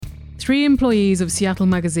3 employees of Seattle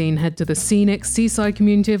Magazine head to the scenic seaside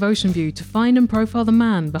community of Ocean View to find and profile the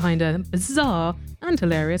man behind a bizarre and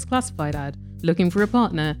hilarious classified ad looking for a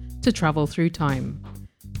partner to travel through time.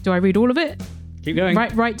 Do I read all of it? Keep going.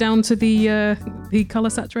 Right down to the colour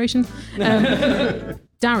saturation.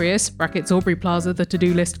 Darius, brackets Aubrey Plaza, the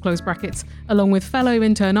to-do list, close brackets, along with fellow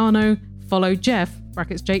intern Arno, follow Jeff,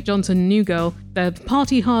 brackets Jake Johnson, new girl, their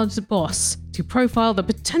party-hard boss, to profile the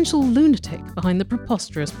potential lunatic behind the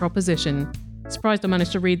preposterous proposition. Surprised I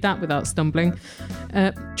managed to read that without stumbling.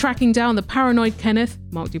 Tracking down the paranoid Kenneth,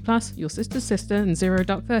 Mark Duplass, your sister's sister, and Zero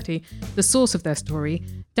Dark 30, the source of their story,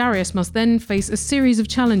 Darius must then face a series of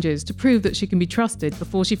challenges to prove that she can be trusted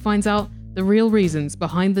before she finds out the real reasons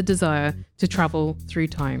behind the desire to travel through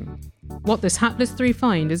time. What this hapless 3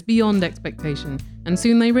 find is beyond expectation, and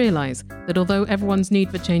soon they realise that although everyone's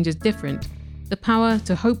need for change is different, the power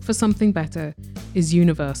to hope for something better is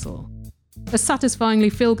universal. A satisfyingly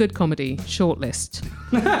feel-good comedy, shortlist.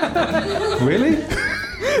 Really?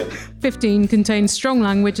 15 contains strong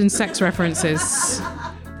language and sex references.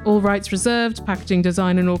 All rights reserved, packaging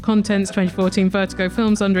design and all contents, 2014 Vertigo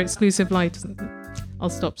Films under exclusive license. I'll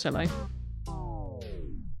stop, shall I?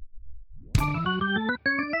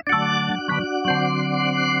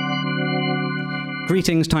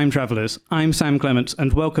 Greetings, time travellers. I'm Sam Clements,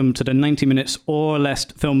 and welcome to the 90 Minutes or Less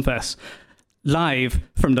Film Fest, live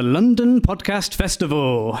from the London Podcast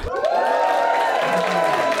Festival.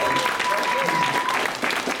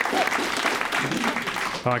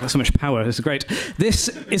 Oh, I got so much power. This is great. This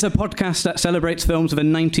is a podcast that celebrates films with a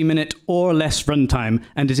 90-minute or less runtime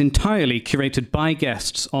and is entirely curated by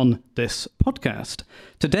guests on this podcast.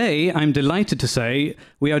 Today, I'm delighted to say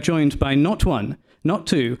we are joined by not 1, not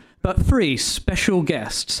 2, but 3 special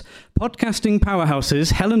guests. Podcasting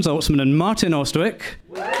powerhouses Helen Zaltzman and Martin Ostwick.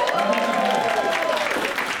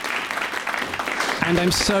 And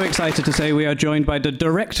I'm so excited to say we are joined by the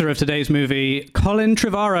director of today's movie, Colin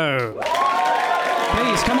Trevorrow.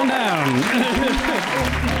 Please, come on down.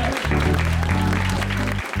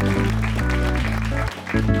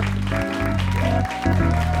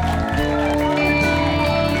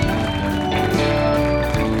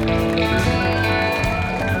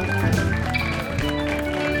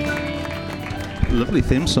 Lovely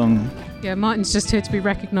theme song. Yeah, Martin's just here to be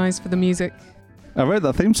recognised for the music. I wrote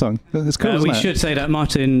that theme song. It's cool, isn't we it? should say that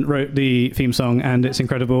Martin wrote the theme song, and it's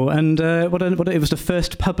incredible. And it was the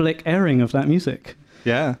first public airing of that music.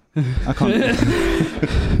 Yeah, I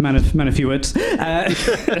can't. Man of few words. This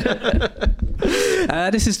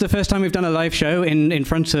is the first time we've done a live show in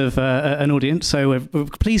front of an audience, so we're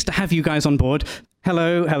pleased to have you guys on board.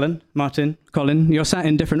 Hello, Helen, Martin, Colin. You're sat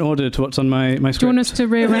in different order to what's on my script. Do you want us to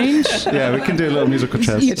rearrange? Yeah, we can do a little musical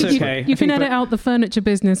chairs. It's okay. You can edit out the furniture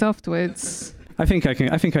business afterwards. I think I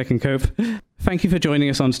can cope. Thank you for joining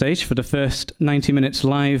us on stage for the first 90 Minutes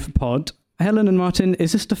live pod. Helen and Martin,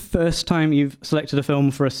 is this the first time you've selected a film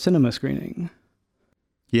for a cinema screening?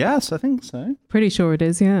 Yes, I think so. Pretty sure it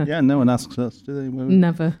is, yeah. Yeah, no one asks us, do they?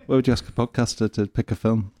 Never. Where would you ask a podcaster to pick a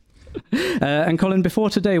film? And Colin, before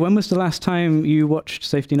today, when was the last time you watched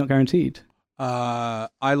Safety Not Guaranteed? I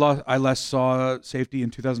last saw Safety in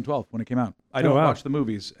 2012 when it came out. I don't watch the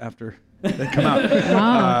movies after they come out.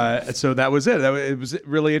 Wow. So that was it. It was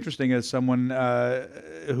really interesting as someone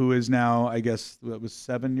who is now, I guess, it was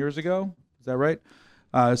 7 years ago. Is that right?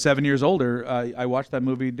 7 years older, I watched that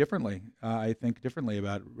movie differently. I think differently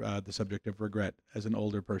about the subject of regret as an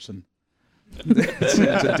older person. It's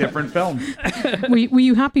a different film. Were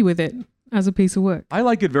you happy with it as a piece of work? I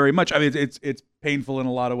like it very much. I mean, it's painful in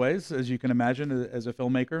a lot of ways, as you can imagine, as a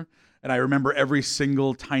filmmaker. And I remember every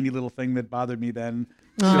single tiny little thing that bothered me then.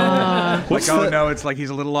 No, it's like he's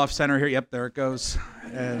a little off center here. Yep, there it goes.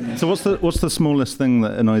 And So what's the smallest thing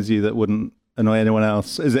that annoys you that wouldn't annoy anyone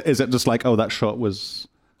else? Is it just like, oh, that shot was...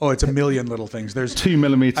 Oh, it's a million little things. There's 2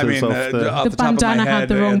 millimeters I mean, off off the the top of my bandana had head,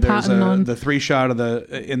 the wrong there's pattern on. the 3 shot of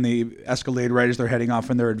in the Escalade right as they're heading off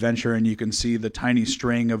on their adventure, and you can see the tiny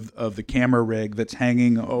string of the camera rig that's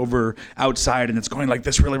hanging over outside, and it's going like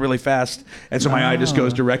this really, really fast. And so my eye just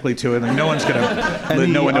goes directly to it, and no one knows what happens. in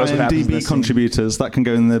IMDb this contributors, that can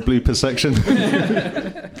go in the bloopers section.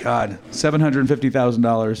 God,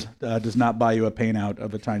 $750,000 does not buy you a paint out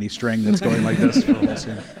of a tiny string that's going like this for a whole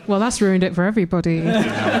scene. Well, that's ruined it for everybody.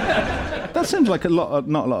 That seems like not a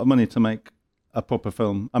lot of money to make a proper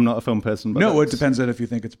film. I'm not a film person, but No, it that's- depends on if you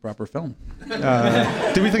think it's a proper film.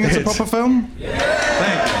 Do we think it's a proper film?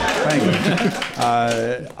 Thanks. Thank you.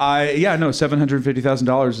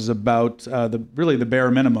 $750,000 is about the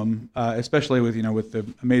bare minimum, especially with the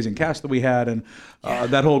amazing cast that we had, and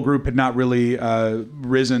that whole group had not really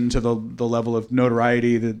risen to the level of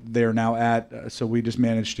notoriety that they're now at. So we just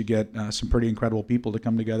managed to get some pretty incredible people to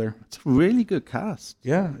come together. It's a really good cast.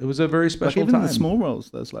 Yeah, it was a very special even time. in the small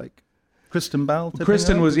roles, there's like Kristen Bell.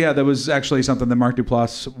 Kristen was, that was actually something that Mark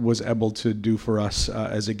Duplass was able to do for us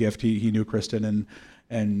as a gift. He knew Kristen,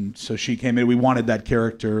 and so she came in. We wanted that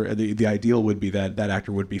character. The ideal would be that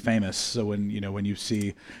actor would be famous. So when you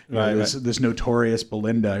see this notorious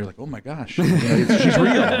Belinda, you're like, oh my gosh, she's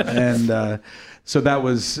real. And so it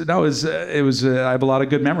was. I have a lot of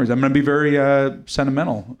good memories. I'm going to be very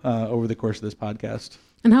sentimental over the course of this podcast.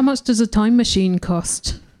 And how much does a time machine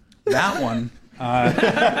cost? That one.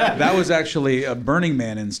 That was actually a Burning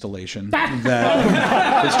Man installation.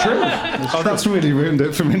 That is true. That's really ruined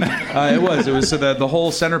it for me now. It was. So the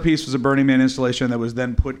whole centerpiece was a Burning Man installation that was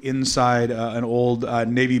then put inside an old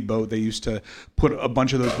Navy boat. They used to put a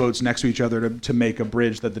bunch of those boats next to each other to make a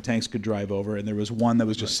bridge that the tanks could drive over. And there was one that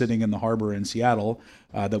was just sitting in the harbor in Seattle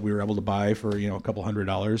that we were able to buy for a couple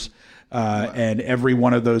 $100. And every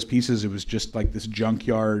one of those pieces, it was just like this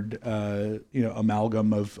junkyard,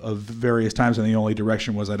 amalgam of various times. And the only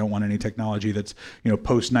direction was, I don't want any technology that's,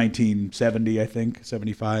 post 1970, I think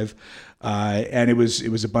 75. And it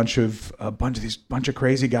was a bunch of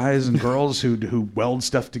crazy guys and girls who weld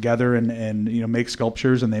stuff together and make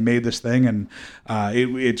sculptures, and they made this thing, and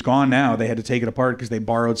it's gone now. They had to take it apart because they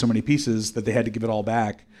borrowed so many pieces that they had to give it all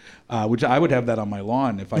back. Which I would have that on my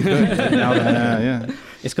lawn if I could. Yeah.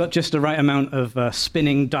 It's got just the right amount of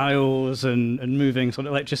spinning dials and moving, sort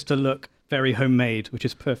of like just to look very homemade, which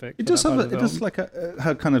is perfect. It does how it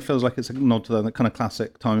kind of feels like it's a nod to the kind of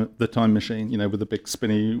classic time machine, with the big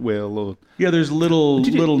spinny wheel. Or there's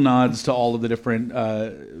little nods to all of the different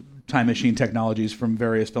time machine technologies from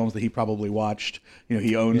various films that he probably watched.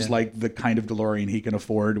 He owns like the kind of DeLorean he can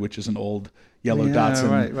afford, which is an old yellow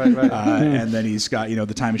Datsun. Right. And then he's got,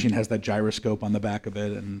 the time machine has that gyroscope on the back of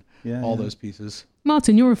it and all those pieces.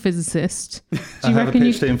 Martin, you're a physicist. Do you have a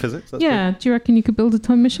PhD in physics. Do you reckon you could build a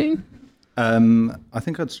time machine? I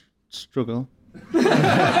think I'd struggle. What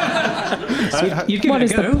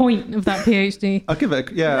is the point of that PhD? I'll give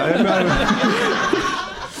it.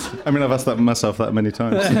 I've asked that myself that many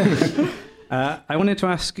times. I wanted to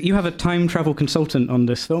ask, you have a time travel consultant on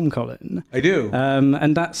this film, Colin. I do.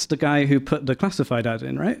 And that's the guy who put the classified ad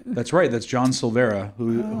in, right? That's right. That's John Silvera,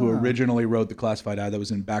 who originally wrote the classified ad that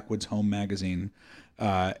was in Backwoods Home magazine.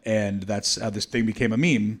 And that's how this thing became a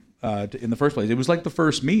meme in the first place. It was like the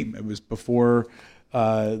first meme. It was before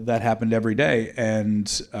that happened every day. And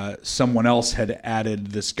someone else had added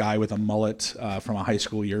this guy with a mullet from a high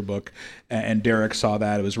school yearbook. And Derek saw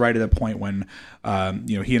that. It was right at a point when,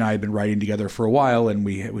 he and I had been writing together for a while, and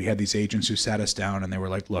we had these agents who sat us down, and they were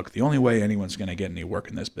like, "Look, the only way anyone's going to get any work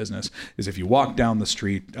in this business is if you walk down the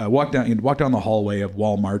street, walk down the hallway of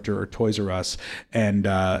Walmart or Toys R Us, and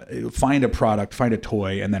find a product, find a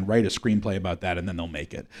toy, and then write a screenplay about that, and then they'll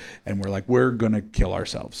make it." And we're like, "We're going to kill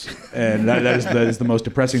ourselves," and that is the most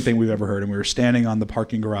depressing thing we've ever heard. And we were standing on the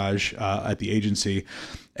parking garage at the agency.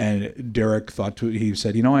 And Derek he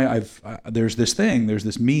said, there's this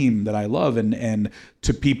meme that I love, and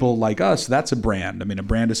to people like us, that's a brand. I mean, a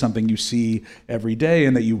brand is something you see every day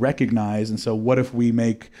and that you recognize. And so what if we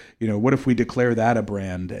declare that a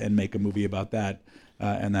brand and make a movie about that?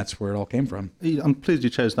 And that's where it all came from. I'm pleased you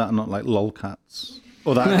chose that and not like Lolcats.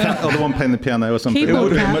 Or that cat, or the one playing the piano or something. It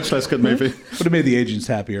would have been a much less good movie. Would have made the agents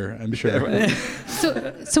happier, I'm sure.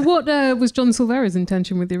 So what was John Silvera's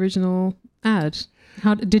intention with the original ad?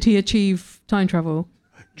 How did he achieve time travel?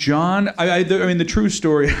 John, I mean, the true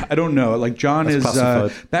story, I don't know. Like, John That's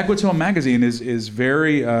is Backwoods Home magazine is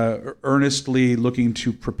very earnestly looking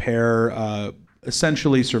to prepare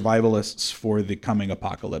essentially survivalists for the coming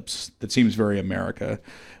apocalypse that seems very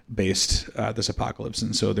America-based, this apocalypse.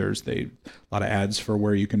 And so there's a lot of ads for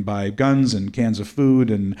where you can buy guns and cans of food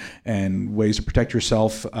and ways to protect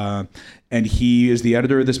yourself. And he is the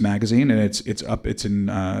editor of this magazine, and it's in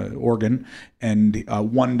Oregon. And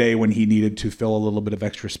one day when he needed to fill a little bit of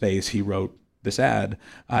extra space, he wrote this ad,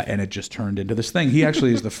 and it just turned into this thing. He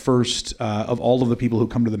actually is the first of all of the people who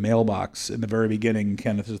come to the mailbox in the very beginning.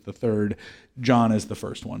 Kenneth is the third. John is the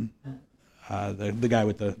first one. The guy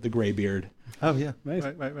with the gray beard. Oh yeah,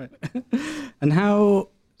 right. And how?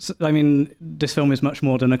 I mean, this film is much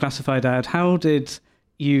more than a classified ad. How did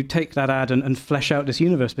you take that ad and flesh out this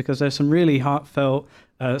universe? Because there's some really heartfelt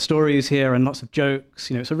stories here and lots of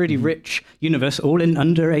jokes. It's a really rich universe, all in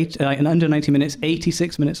under 90 minutes,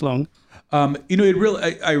 86 minutes long. It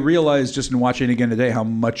really. I realized just in watching it again today how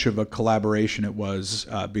much of a collaboration it was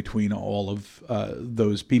between all of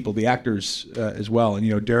those people, the actors as well.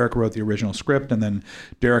 And Derek wrote the original script, and then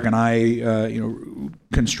Derek and I,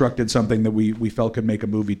 constructed something that we felt could make a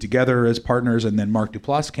movie together as partners. And then Mark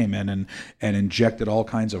Duplass came in and injected all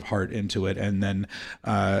kinds of heart into it. And then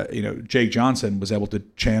Jake Johnson was able to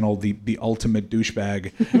channel the ultimate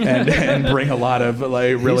douchebag and bring a lot of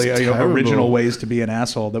really original ways to be an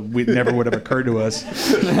asshole that we never would have occurred to us.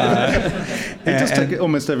 He does take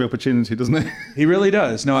almost every opportunity, doesn't he? He really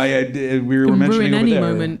does. No, we were mentioning ruin over any there.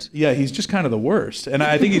 moment. Yeah, he's just kind of the worst, and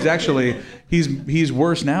I think he's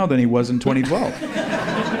worse now than he was in 2012.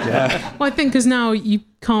 Yeah. Well, I think because now you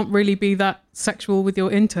can't really be that sexual with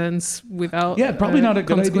your interns without probably not a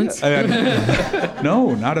good consequence. idea.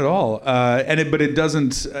 No, not at all. But it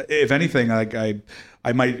doesn't. If anything,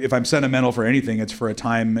 I might, if I'm sentimental for anything, it's for a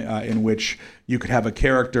time in which you could have a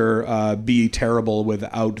character be terrible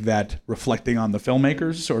without that reflecting on the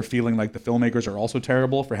filmmakers or feeling like the filmmakers are also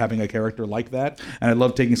terrible for having a character like that. And I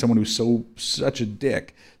love taking someone who's such a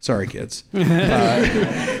dick. Sorry, kids.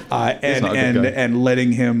 And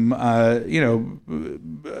letting him,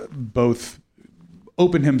 both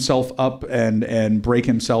open himself up and break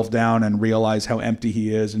himself down and realize how empty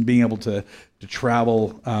he is, and being able to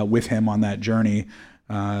travel with him on that journey.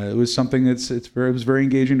 It was something it was very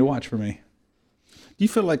engaging to watch for me. Do you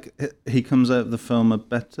feel like he comes out of the film a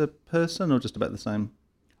better person or just about the same?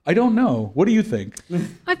 I don't know. What do you think?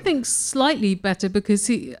 I think slightly better because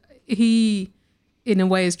he in a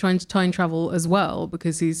way is trying to time travel as well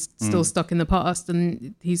because he's still stuck in the past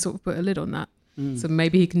and he sort of put a lid on that. So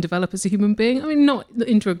maybe he can develop as a human being. I mean, not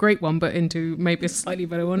into a great one, but into maybe a slightly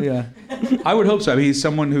better one. Yeah, I would hope so. I mean, he's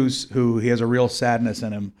someone who he has a real sadness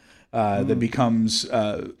in him that becomes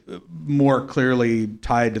more clearly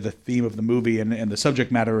tied to the theme of the movie and the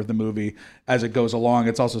subject matter of the movie as it goes along.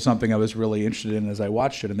 It's also something I was really interested in as I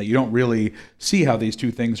watched it, and that you don't really see how these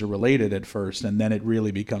two things are related at first, and then it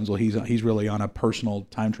really becomes, well, he's really on a personal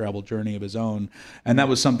time travel journey of his own, and that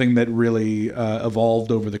was something that really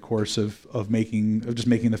evolved over the course of making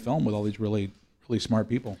the film with all these really smart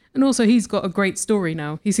people. And also he's got a great story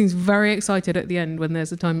now. He seems very excited at the end when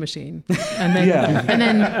there's a time machine. And then and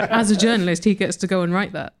then as a journalist he gets to go and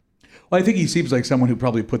write that. Well, I think he seems like someone who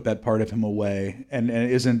probably put that part of him away and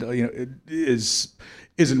isn't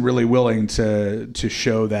really willing to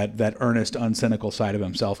show that earnest, uncynical side of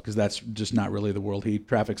himself, because that's just not really the world he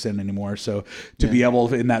traffics in anymore. So to be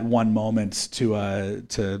able in that one moment to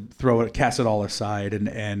cast it all aside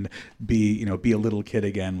and be a little kid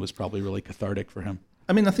again was probably really cathartic for him.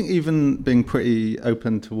 I mean, I think even being pretty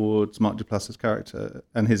open towards Mark Duplass's character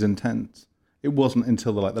and his intent, it wasn't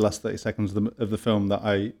until the last 30 seconds of the film that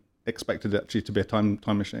I expected it actually to be a time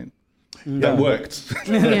machine. That worked.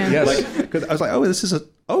 Yes. Cause I was like, this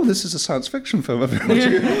is a science fiction film.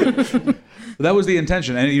 That was the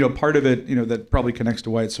intention, and part of it, that probably connects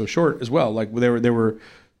to why it's so short as well. Like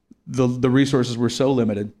the resources were so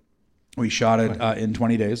limited. We shot it in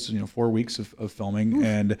 20 days, 4 weeks of filming, Oof.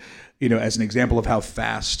 And as an example of how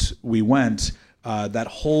fast we went, that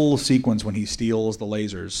whole sequence when he steals the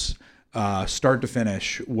lasers. Start to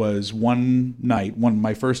finish was one night,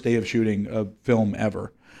 my first day of shooting a film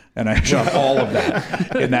ever. And I shot all of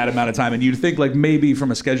that in that amount of time. And you'd think maybe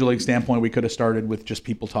from a scheduling standpoint, we could have started with just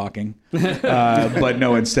people talking. But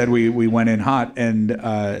no, instead we went in hot, and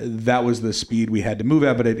that was the speed we had to move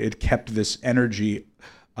at, but it kept this energy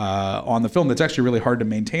on the film that's actually really hard to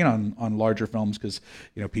maintain on larger films because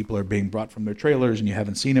people are being brought from their trailers and you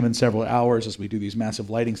haven't seen them in several hours as we do these massive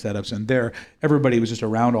lighting setups, and everybody was just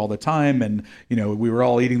around all the time, and we were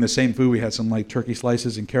all eating the same food. We had some turkey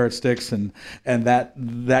slices and carrot sticks, and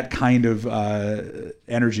that kind of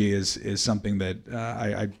energy is something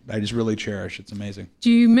that I just really cherish. It's amazing. Do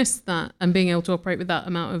you miss that and being able to operate with that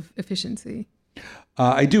amount of efficiency?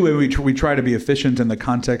 I do. We try to be efficient in the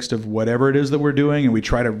context of whatever it is that we're doing, and we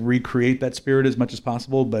try to recreate that spirit as much as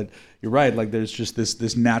possible. But you're right. There's just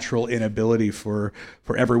this natural inability for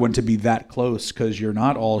everyone to be that close because you're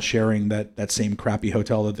not all sharing that same crappy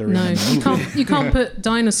hotel that they're in the movie. You can't put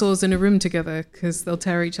dinosaurs in a room together because they'll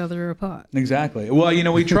tear each other apart. Exactly. Well,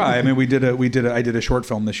 we try. I mean, I did a short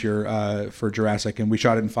film this year for Jurassic, and we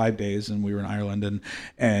shot it in 5 days, and we were in Ireland,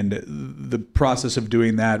 and the process of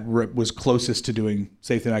doing that was closest to doing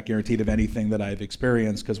Safety Not Guaranteed of anything that I've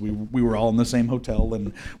experienced, because we were all in the same hotel,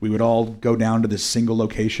 and we would all go down to this single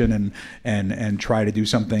location and try to do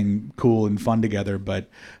something cool and fun together. But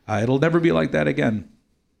it'll never be like that again.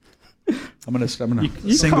 I'm gonna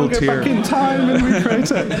You single can't go tear. back in time and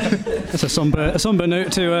recreate it. That's a somber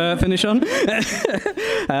note to finish on.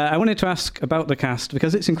 I wanted to ask about the cast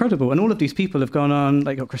because it's incredible, and all of these people have gone on.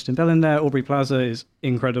 Like, got Kristen Bell in there. Aubrey Plaza is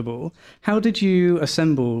incredible. How did you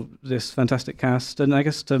assemble this fantastic cast? And I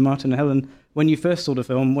guess to Martin and Helen, when you first saw the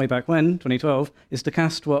film way back when, 2012, is the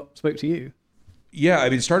cast what spoke to you? Yeah, I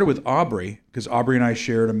mean, it started with Aubrey because Aubrey and I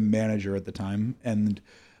shared a manager at the time, and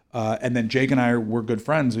then Jake and I were good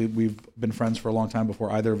friends. We've been friends for a long time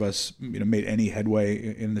before either of us, made any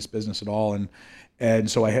headway in this business at all.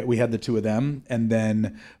 And so we had the two of them, and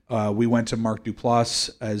then we went to Mark Duplass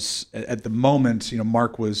as at the moment.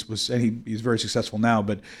 Mark was and he's very successful now,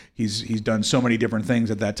 but he's done so many different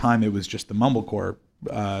things. At that time, it was just the mumblecore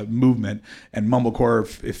movement, and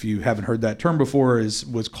mumblecore, if you haven't heard that term before,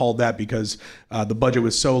 was called that because the budget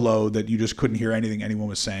was so low that you just couldn't hear anything anyone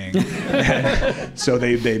was saying. So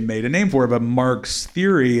they made a name for it. But Mark's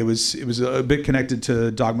theory, it was a bit connected to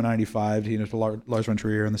Dogma 95, to Lars von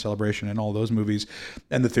Trier and The Celebration and all those movies.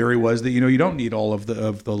 And the theory was that you don't need all of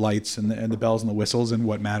the lights and the bells and the whistles, and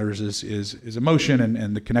what matters is emotion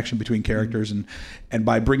and the connection between characters. And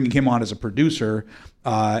by bringing him on as a producer,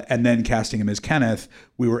 and then casting him as Kenneth,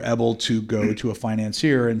 we were able to go to a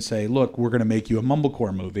financier and say, look, we're going to make you a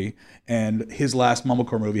mumblecore movie. And his last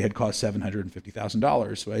mumblecore movie had cost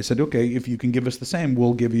 $750,000. So I said, okay, if you can give us the same,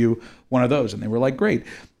 we'll give you one of those. And they were like, great.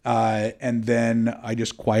 And then I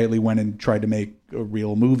just quietly went and tried to make a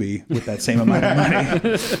real movie with that same amount of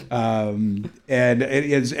money.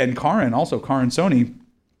 And Karan Sony,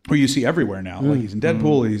 who you see everywhere now. Like, he's in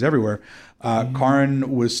Deadpool, he's everywhere.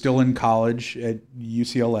 Karan was still in college at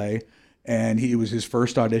UCLA, and it was his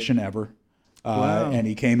first audition ever. Wow. And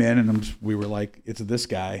he came in, and we were like, it's this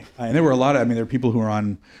guy. And there were there are people who are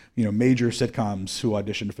on, major sitcoms who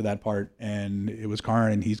auditioned for that part, and it was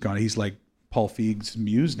Karan, and he's like Paul Feig's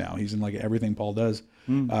muse now. He's in like everything Paul does,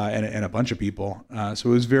 and a bunch of people. So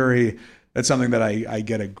it was that's something that I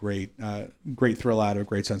get a great thrill out of, a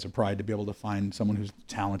great sense of pride to be able to find someone who's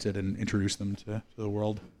talented and introduce them to the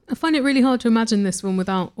world. I find it really hard to imagine this one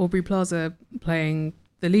without Aubrey Plaza playing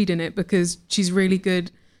the lead in it, because she's really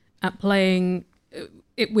good at playing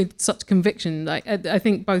it with such conviction. Like, I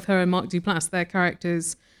think both her and Mark Duplass, their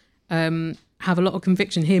characters have a lot of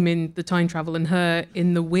conviction, him in the time travel and her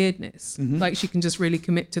in the weirdness. Like, she can just really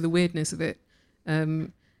commit to the weirdness of it.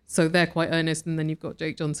 So they're quite earnest, and then you've got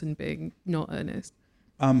Jake Johnson being not earnest.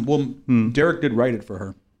 Derek did write it for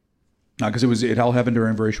her, because it all happened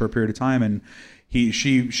during a very short period of time, and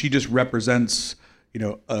she just represents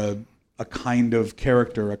a kind of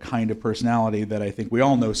character, a kind of personality that I think we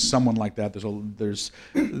all know someone like that.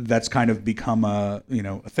 That's kind of become a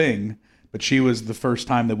thing. But she was the first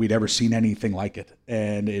time that we'd ever seen anything like it,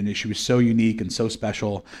 and she was so unique and so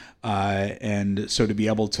special, and so to be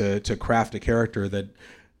able to craft a character that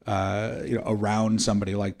around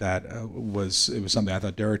somebody like that was something I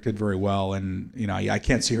thought Derek did very well, and I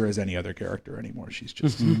can't see her as any other character anymore. She's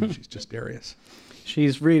just she's just Darius.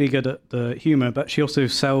 She's really good at the humor, but she also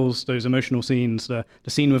sells those emotional scenes. The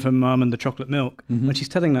scene with her mum and the chocolate milk, when she's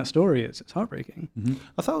telling that story, it's heartbreaking.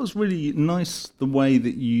 I thought it was really nice the way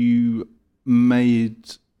that you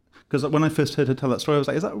made, because when I first heard her tell that story, I was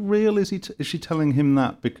like, is that real? Is she telling him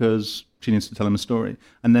that because she needs to tell him a story?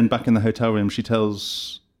 And then back in the hotel room, she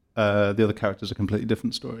tells the other characters a completely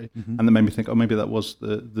different story. And that made me think, oh, maybe that was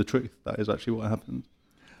the truth. That is actually what happened.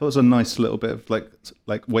 That was a nice little bit of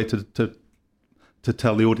like way to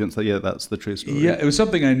tell the audience that, yeah, that's the true story. Yeah, it was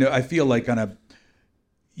something I feel like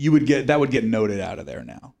would get noted out of there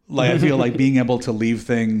now. Like, I feel like being able to leave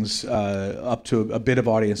things up to a bit of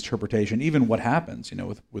audience interpretation, even what happens,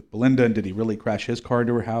 with Belinda, and did he really crash his car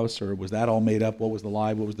into her house, or was that all made up? What was the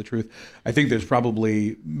lie? What was the truth? I think there's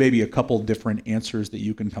probably maybe a couple different answers that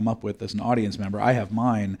you can come up with as an audience member. I have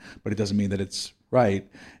mine, but it doesn't mean that it's right.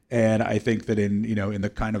 And I think that in the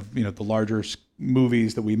kind of the larger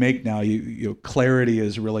movies that we make now, clarity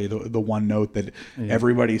is really the one note that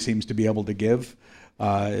everybody seems to be able to give.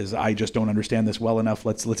 Is I just don't understand this well enough.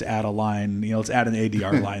 Let's add a line. Let's add an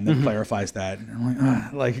ADR line that clarifies that. And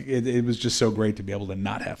I'm like, it was just so great to be able to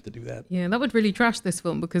not have to do that. Yeah, that would really trash this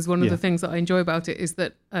film, because one of the things that I enjoy about it is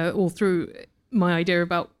that all through, my idea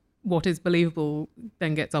about what is believable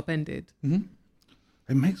then gets upended.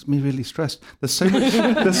 It makes me really stressed. There's so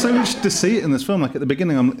much deceit in this film. Like, at the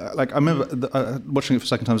beginning, I remember watching it for the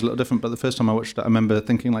second time was a little different, but the first time I watched it, I remember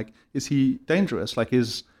thinking, like, is he dangerous? Like,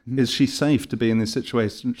 is she safe to be in these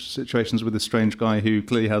situations with this strange guy who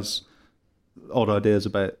clearly has odd ideas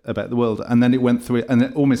about the world? And then it went through it, and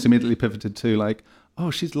it almost immediately pivoted to, like,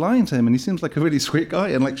 oh, she's lying to him, and he seems like a really sweet guy,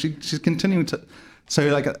 and like she's continuing to. So,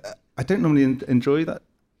 like, I don't normally enjoy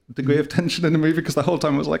degree of tension in the movie because the whole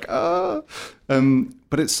time I was like, ah.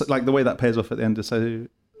 But it's like the way that pays off at the end is so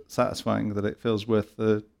satisfying that it feels worth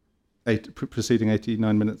the preceding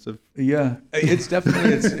 89 minutes of. Yeah, it's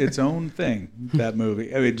definitely its own thing, that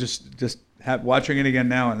movie. I mean, just watching it again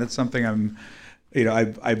now, and that's something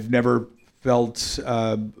I've never felt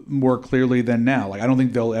more clearly than now. Like, I don't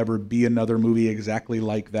think there'll ever be another movie exactly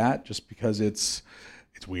like that, just because it's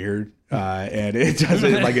weird and it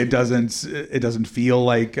doesn't feel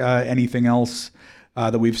like anything else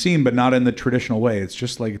that we've seen, but not in the traditional way. It's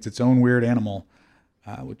just like it's its own weird animal,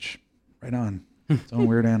 which right on. Its own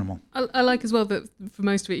weird animal. I like as well that for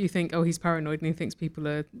most of it you think, oh, he's paranoid and he thinks people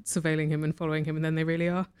are surveilling him and following him, and then they really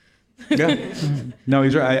are. Yeah. No,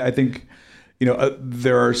 he's right. I think,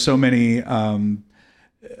 there are so many,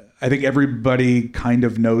 I think everybody kind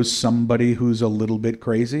of knows somebody who's a little bit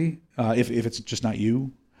crazy, if it's just not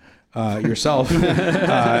you. Yourself.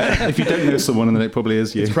 If you don't know someone, then it probably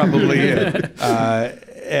is you. It's probably it.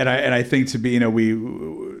 And I think to be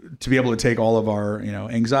able to take all of our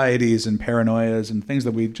anxieties and paranoias and things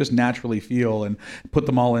that we just naturally feel and put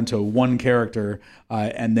them all into one character,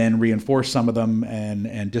 and then reinforce some of them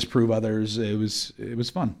and disprove others. It was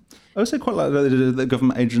fun. I also quite like that the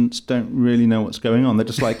government agents don't really know what's going on. They're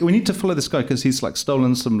just like, we need to follow this guy because he's like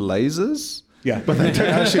stolen some lasers. Yeah. But they don't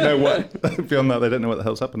actually know what. Beyond that, they don't know what the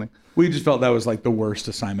hell's happening. We just felt that was like the worst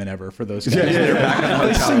assignment ever for those guys. Yeah. They're back in the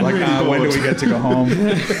hotel. Like, really when do bored. we get to go home?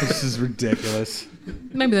 This is ridiculous.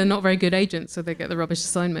 Maybe they're not very good agents, so they get the rubbish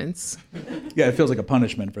assignments. Yeah, it feels like a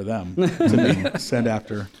punishment for them to be sent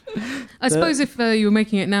after. I suppose if you were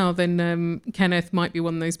making it now, then Kenneth might be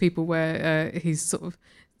one of those people where he's sort of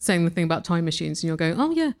saying the thing about time machines and you're going,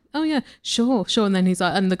 oh yeah, sure. And then he's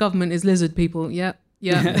like, and the government is lizard people. Yeah.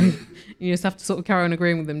 And you just have to sort of carry on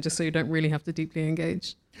agreeing with them just so you don't really have to deeply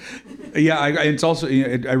engage. Yeah, it's also,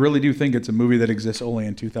 I really do think it's a movie that exists only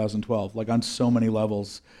in 2012, like on so many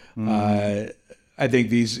levels. I think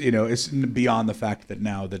these, it's beyond the fact that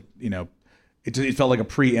now that, it felt like a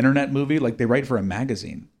pre-internet movie, like they write for a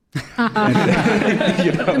magazine.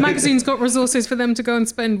 The magazine's got resources for them to go and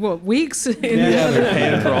spend weeks in. They're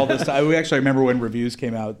paying for all this time. I remember when reviews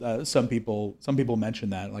came out, some people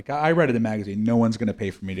mentioned that, like, I read it in a magazine, no one's going to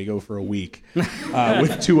pay for me to go for a week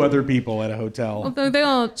with two other people at a hotel. Although they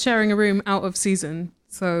are sharing a room out of season,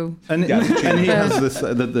 so And he has this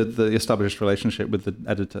the established relationship with the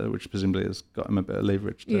editor, which presumably has got him a bit of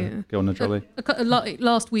leverage to go on a jolly.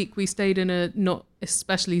 Last week we stayed in a not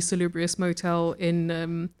especially salubrious motel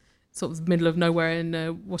in sort of the middle of nowhere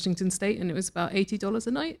in Washington State, and it was about $80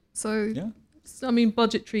 a night. So, Yeah. I mean,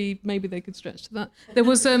 budgetary, maybe they could stretch to that. There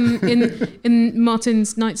was in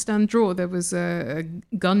Martin's nightstand drawer, there was a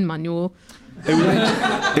gun manual.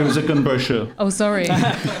 It was a gun brochure. Oh, sorry.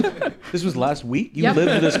 This was last week? You Yep.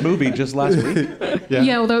 lived this movie just last week?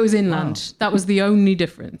 Yeah, although it was inland. That was the only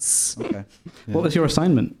difference. Okay. What was your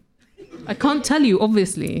assignment? I can't tell you,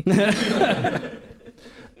 obviously.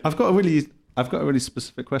 I've got a really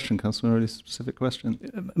specific question, Councilman. A really specific question.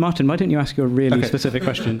 Martin, why didn't you ask your really Okay. specific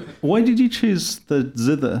question? Why did you choose the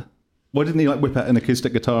zither? Why didn't he whip out an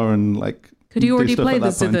acoustic guitar and Could he do already stuff play at the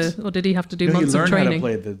that point? zither, or did he have to do No, he months of learned how to training?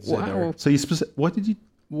 play the zither. Wow. So why did you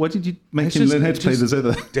make It's him just- learn how to it's play the just-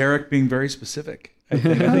 zither? Derek being very specific. I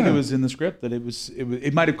think it was in the script that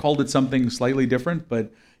it might have called it something slightly different,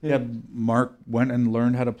 but Mark went and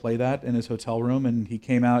learned how to play that in his hotel room, and he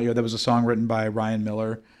came out. There was a song written by Ryan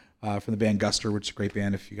Miller from the band Guster, which is a great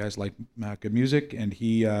band if you guys like good music, and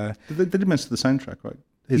he They did most of the soundtrack, right?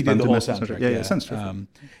 he did band the whole most of soundtrack. Yeah, it sounds terrific.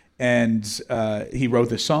 And he wrote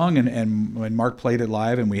this song, and when Mark played it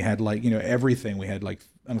live, and we had everything. We had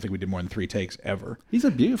I don't think we did more than 3 takes ever. He's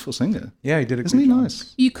a beautiful singer. Yeah, he did a Isn't great he job.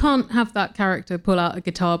 nice? You can't have that character pull out a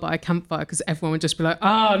guitar by a campfire because everyone would just be like,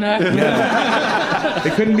 oh, no.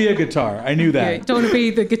 It couldn't be a guitar. I knew that. Yeah, don't want to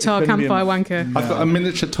be the guitar Couldn't be a- campfire wanker. I've got a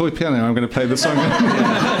miniature toy piano. I'm going to play the song.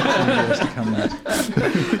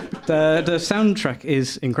 The soundtrack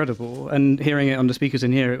is incredible, and hearing it on the speakers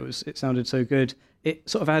in here, it sounded so good. It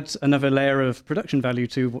sort of adds another layer of production value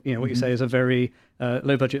to what you say is a very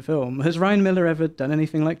low budget film. Has Ryan Miller ever done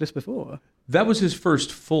anything like this before? That was his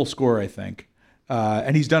first full score, I think.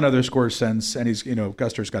 And he's done other scores since, and he's,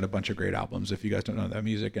 Guster's got a bunch of great albums if you guys don't know that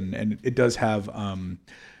music, and it does have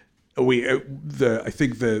I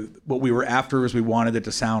think what we were after is we wanted it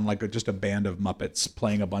to sound like just a band of Muppets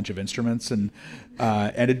playing a bunch of instruments, and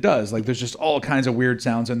it does. Like, there's just all kinds of weird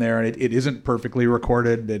sounds in there, and it isn't perfectly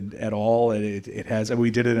recorded at all. It has.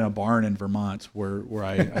 We did it in a barn in Vermont where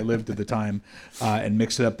I lived at the time, and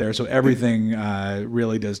mixed it up there. So everything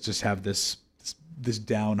really does just have this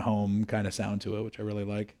down home kind of sound to it, which I really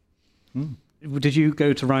like. did you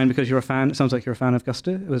go to Ryan because you're a fan? It sounds like you're a fan of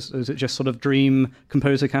Guster. Was it just sort of dream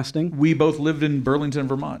composer casting? We both lived in Burlington,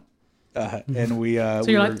 Vermont. And we so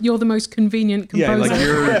you're the most convenient composer. Yeah, like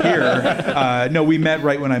you're here. No, we met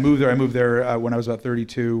right when I moved there. I moved there when I was about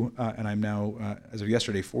 32, and I'm now, as of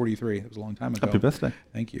yesterday, 43. It was a long time ago. Happy birthday.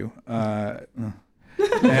 Thank you.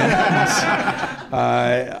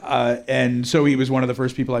 And so he was one of the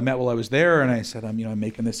first people I met while I was there, and I said, I'm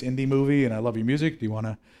making this indie movie, and I love your music. Do you want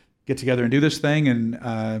to get together and do this thing? And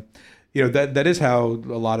that is how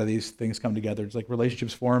a lot of these things come together. It's like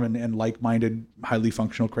relationships form, and like-minded, highly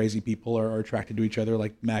functional, crazy people are attracted to each other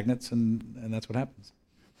like magnets, and that's what happens.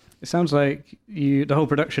 It sounds like the whole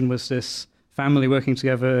production was this family working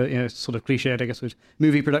together, sort of cliched, I guess, with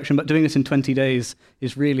movie production, but doing this in 20 days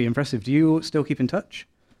is really impressive. Do you still keep in touch?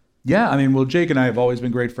 Yeah, Jake and I have always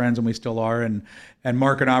been great friends, and we still are. And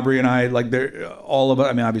Mark and Aubrey and I, like, they're all of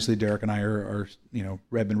us. Obviously Derek and I are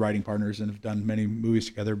have been writing partners and have done many movies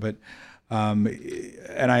together. But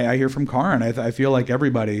and I hear from Karin. I feel like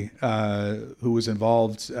everybody who was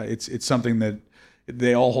involved, it's something that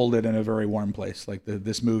they all hold it in a very warm place. Like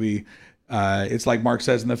this movie, it's like Mark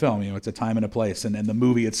says in the film. It's a time and a place, and the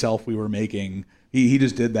movie itself we were making. He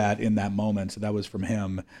just did that in that moment. So that was from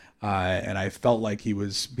him. And I felt like he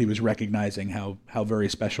was recognizing how very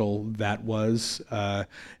special that was. I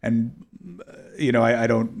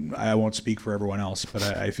won't speak for everyone else, but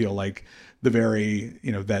I feel like the very,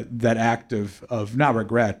 that act of not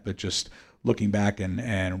regret, but just looking back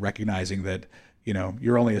and recognizing that,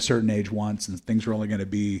 you're only a certain age once, and things are only going to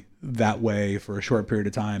be that way for a short period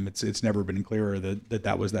of time. It's never been clearer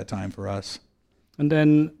that was that time for us. And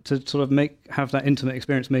then to sort of have that intimate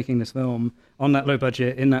experience making this film on that low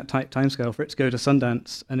budget, in that tight timescale, for it to go to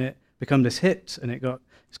Sundance and it become this hit and it got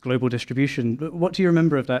its global distribution. What do you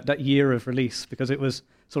remember of that year of release? Because it was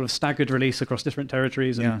sort of staggered release across different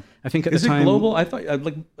territories. And I think at the time... Is it global? I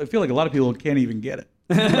feel like a lot of people can't even get it.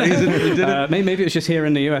 Maybe it was just here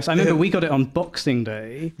in the US. I remember we got it on Boxing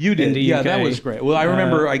Day. You did? In the UK. Yeah, that was great. Well, I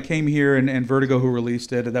remember I came here and Vertigo, who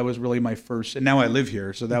released it, that was really my first, and now I live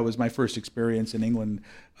here, so that was my first experience in England.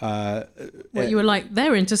 You were like,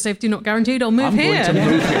 they're into safety not guaranteed, I'll move I'm here. going to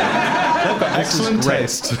move here. Excellent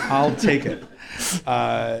taste. I'll take it.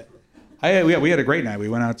 We had a great night. We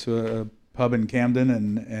went out to a pub in Camden,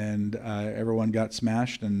 and everyone got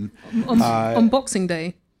smashed. And on Boxing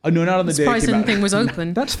Day? No, not on the day it came Spice out. thing was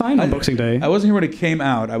open. That's fine on Boxing Day. I wasn't here when it came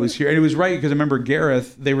out. I was here, and it was right because I remember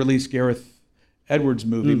they released Gareth Edwards'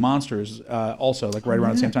 movie Monsters, also like right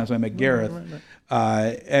around the same time. So I met Gareth,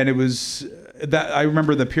 and it was that I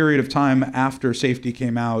remember the period of time after Safety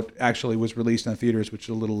came out actually was released in the theaters, which is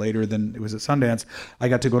a little later than it was at Sundance. I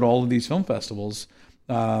got to go to all of these film festivals,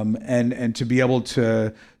 and to be able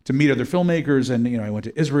to meet other filmmakers, and I went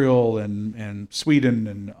to Israel and Sweden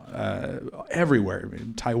and everywhere,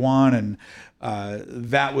 Taiwan, and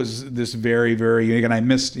that was this very, very unique. And I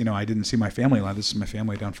missed, I didn't see my family a lot. This is my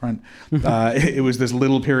family down front. It was this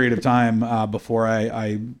little period of time before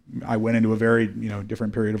I went into a very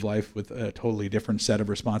different period of life with a totally different set of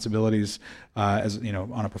responsibilities as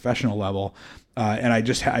on a professional level. And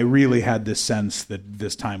I really had this sense that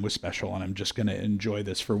this time was special, and I'm just going to enjoy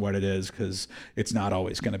this for what it is, because it's not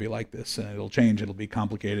always going to be like this, and it'll change. It'll be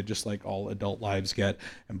complicated, just like all adult lives get.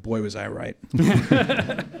 And boy, was I right.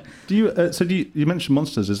 You mentioned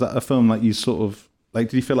Monsters. Is that a film like you sort of like?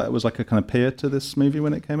 Did you feel like it was like a kind of peer to this movie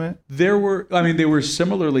when it came out? They were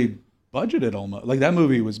similarly budgeted almost. Like that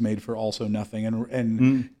movie was made for also nothing,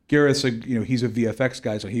 and Gareth's he's a VFX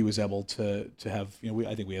guy, so he was able to have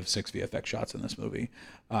I think we have 6 VFX shots in this movie.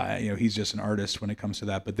 He's just an artist when it comes to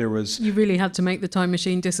that. But there was you really had to make the time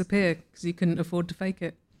machine disappear because you couldn't afford to fake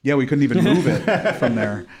it. Yeah, we couldn't even move it from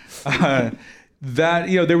there.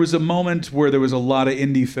 There was a moment where there was a lot of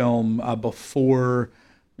indie film before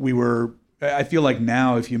we were. I feel like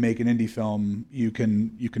now, if you make an indie film, you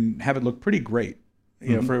can have it look pretty great.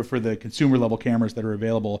 For the consumer level cameras that are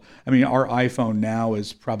available. Our iPhone now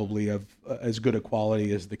is probably of as good a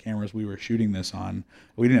quality as the cameras we were shooting this on.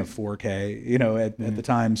 We didn't have 4K, at the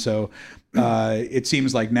time. So it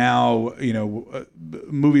seems like now, indie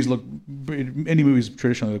movies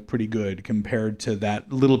traditionally look pretty good compared to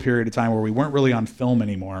that little period of time where we weren't really on film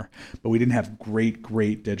anymore, but we didn't have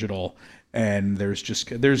great digital. And there's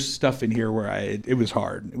stuff in here where it was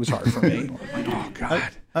hard. It was hard for me. Like, oh God.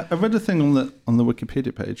 I read a thing on the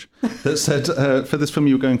Wikipedia page that said for this film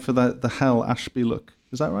you were going for the Hal Ashby look.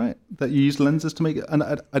 Is that right? That you used lenses to make it? And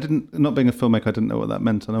I didn't, not being a filmmaker, I didn't know what that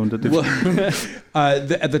meant. And I wondered if...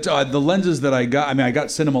 The lenses that I got, I mean, I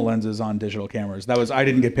got cinema lenses on digital cameras. I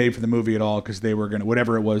didn't get paid for the movie at all because they were going to,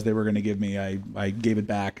 whatever it was they were going to give me, I gave it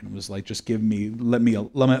back and was like, just allow me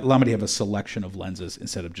to have a selection of lenses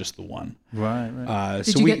instead of just the one. Right.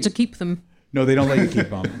 Did you get to keep them? No, they don't let you keep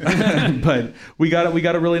them. But we got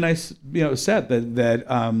a really nice, set that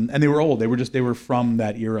and they were old. They were from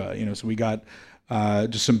that era, so we got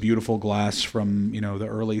just some beautiful glass from, the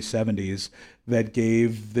early 70s that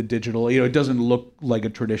gave the digital, it doesn't look like a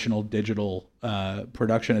traditional digital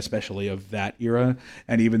production, especially of that era.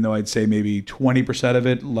 And even though I'd say maybe 20% of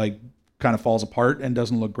it, like, kind of falls apart and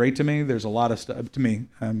doesn't look great to me, there's a lot of stuff to me.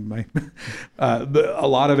 A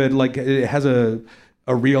lot of it, like, it has a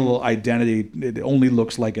real identity. It only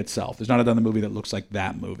looks like itself. There's not another movie that looks like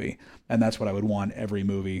that movie. And that's what I would want every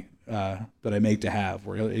movie that I make to have,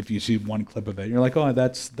 where if you see one clip of it, you're like, oh,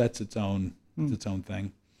 that's its own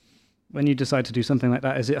thing. When you decide to do something like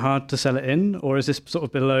that, is it hard to sell it in, or is this sort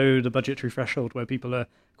of below the budgetary threshold where people are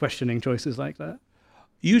questioning choices like that?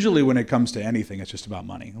 Usually when it comes to anything, it's just about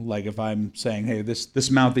money. Like if I'm saying, hey, this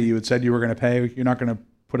amount that you had said you were going to pay, you're not going to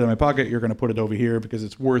put it in my pocket, you're going to put it over here because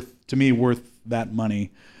it's worth that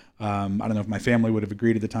money. I don't know if my family would have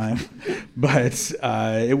agreed at the time, but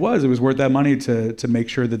it was worth that money to make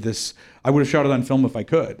sure that this, I would have shot it on film if I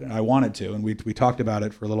could. I wanted to, and we talked about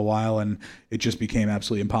it for a little while, and it just became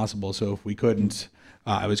absolutely impossible. So if we couldn't,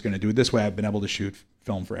 I was going to do it this way. I've been able to shoot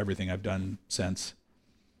film for everything I've done since.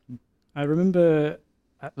 I remember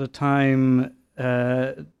at the time,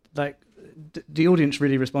 the audience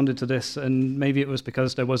really responded to this, and maybe it was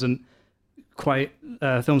because there wasn't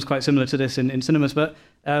films quite similar to this in cinemas, but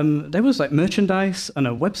there was like merchandise and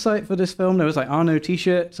a website for this film. There was like Arno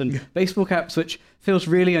t-shirts and baseball caps, which feels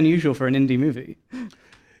really unusual for an indie movie.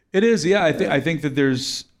 It is, yeah. I think that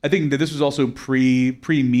this was also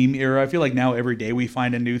pre-meme era. I feel like now every day we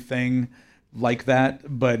find a new thing like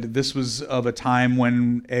that, but this was of a time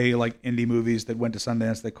when like indie movies that went to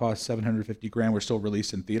Sundance that cost $750,000 were still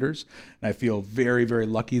released in theaters, and I feel very, very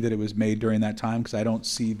lucky that it was made during that time, because I don't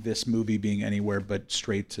see this movie being anywhere but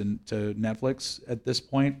straight to Netflix at this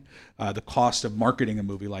point. The cost of marketing a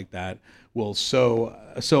movie like that will so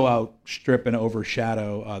outstrip and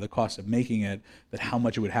overshadow the cost of making it, that how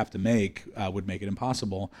much it would have to make would make it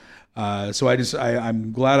impossible. So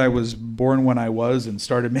I'm glad I was born when I was and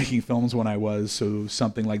started making films when I was, so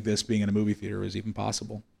something like this being in a movie theater was even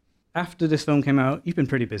possible. After this film came out, you've been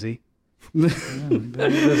pretty busy. Very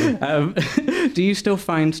busy. Do you still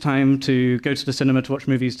find time to go to the cinema to watch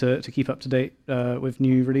movies to keep up to date with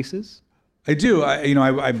new releases? I do.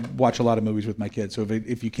 I watch a lot of movies with my kids. So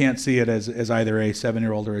if you can't see it as either a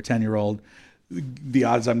 7-year-old or a 10-year-old, the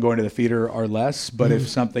odds I'm going to the theater are less. But if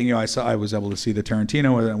something, I was able to see the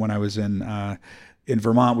Tarantino when I was in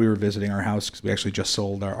Vermont. We were visiting our house because we actually just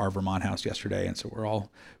sold our Vermont house yesterday, and so we're all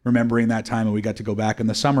remembering that time. And we got to go back in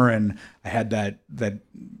the summer, and I had that. I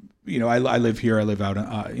live here. I live out,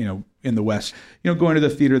 in the West. Going to the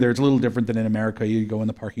theater there, it's a little different than in America. You go in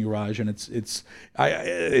the parking garage, and it's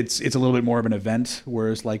a little bit more of an event.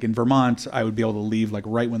 Whereas, like in Vermont, I would be able to leave like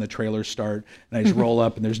right when the trailers start, and I just roll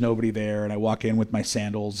up, and there's nobody there, and I walk in with my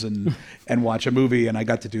sandals and watch a movie. And I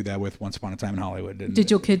got to do that with Once Upon a Time in Hollywood. And, Did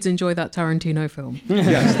your kids enjoy that Tarantino film?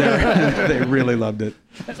 Yes, they really loved it.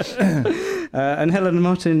 And Helen and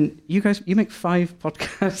Martin, you make 5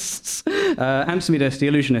 podcasts. Answer Me This, The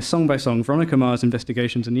Illusionist, Song by Song, Veronica Mars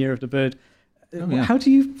Investigations, and Year of the Bird. Oh, yeah. How do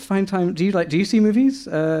you find time? Do you see movies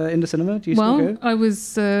in the cinema? Do you still go? I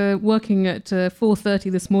was working at 4:30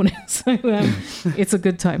 this morning, so it's a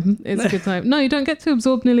good time. It's a good time. No, you don't get to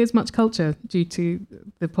absorb nearly as much culture due to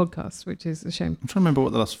the podcast, which is a shame. I'm trying to remember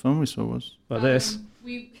what the last film we saw was. Well, this.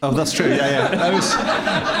 Oh, that's true. Yeah.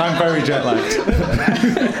 I'm very jet lagged.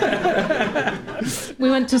 We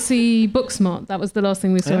went to see Booksmart. That was the last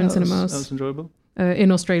thing we saw in cinemas. That was enjoyable.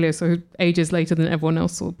 In Australia, so ages later than everyone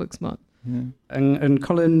else saw Booksmart. Yeah. And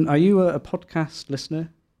Colin, are you a podcast listener?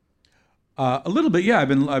 A little bit, yeah. I've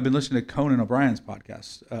been listening to Conan O'Brien's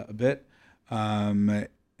podcast a bit,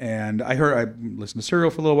 and I listened to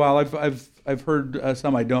Serial for a little while. I've heard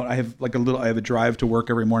some. I don't. I have a drive to work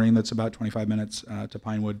every morning that's about 25 minutes to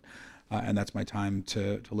Pinewood, and that's my time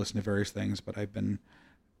to listen to various things. But I've been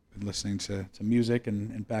listening to music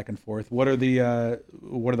and back and forth. What are the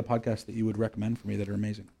podcasts that you would recommend for me that are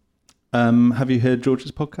amazing? Have you heard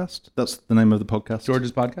George's podcast? That's the name of the podcast.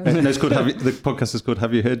 George's podcast? No, it's called. The podcast is called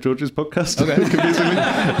Have You Heard George's Podcast? Okay.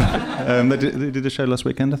 They did a show last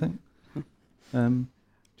weekend, I think. Do you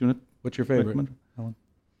want to? What's your favorite?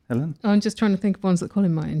 Helen? I'm just trying to think of ones that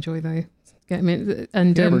Colin might enjoy, though. Get him in.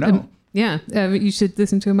 And you never know. Yeah, you should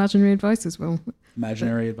listen to Imaginary Advice as well.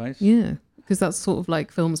 Imaginary Advice. Yeah, because that's sort of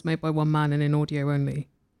like films made by one man and in audio only,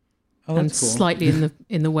 Oh, and that's cool. slightly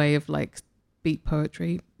in the way of like beat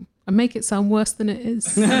poetry. And make it sound worse than it is.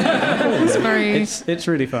 It's very. It's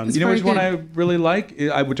really fun. You know very which one good. I really like,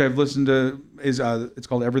 which I've listened to, is it's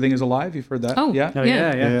called Everything Is Alive. You've heard that? Oh, yeah. Oh,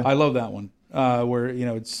 yeah. Yeah. I love that one. Where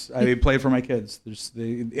I play it for my kids. There's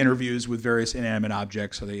the interviews with various inanimate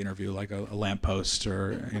objects. So they interview like a lamppost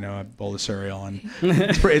or a bowl of cereal, and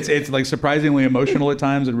it's like surprisingly emotional at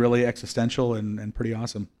times and really existential and pretty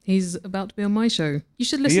awesome. He's about to be on my show. You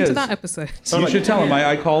should listen to is. that episode. You should tell him.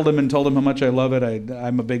 I called him and told him how much I love it.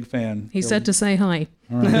 I'm a big fan. He said to say hi.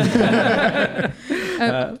 I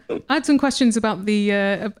had some questions about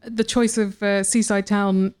the choice of seaside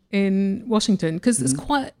town in Washington, because there's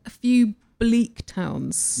quite a few bleak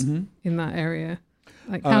towns in that area.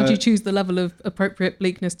 Like, how do you choose the level of appropriate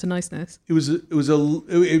bleakness to niceness?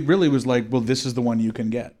 It really was like, well, this is the one you can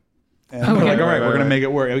get. And Okay. we're like, all right, Right, we're going to right. make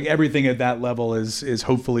it work. Everything at that level is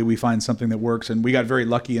hopefully we find something that works. And we got very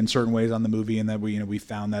lucky in certain ways on the movie in that we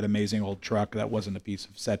found that amazing old truck that wasn't a piece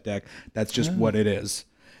of set deck. That's just what it is.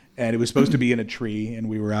 And it was supposed to be in a tree, and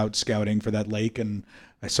we were out scouting for that lake, and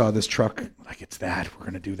I saw this truck, like, it's that, we're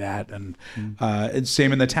going to do that. And it's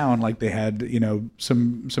same in the town, like they had,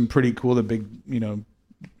 some pretty cool, the big,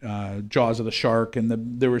 Jaws of the Shark,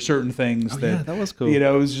 and there were certain things that was cool. it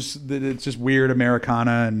was just, it's just weird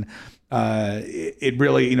Americana, and it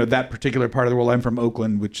really, that particular part of the world. I'm from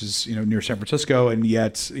Oakland, which is, near San Francisco, and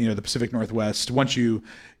yet, the Pacific Northwest, once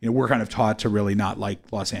we're kind of taught to really not like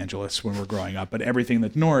Los Angeles when we're growing up, but everything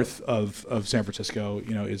that's north of San Francisco,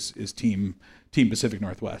 is Team Pacific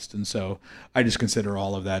Northwest. And so I just consider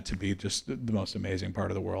all of that to be just the most amazing part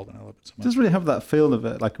of the world, and I love it so It much. does really have that feel of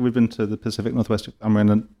it. Like, we've been to the Pacific Northwest. I'm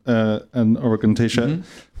wearing an Oregon t-shirt.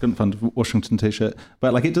 Couldn't find a Washington t-shirt,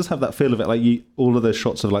 but like, it does have that feel of it. Like, all of those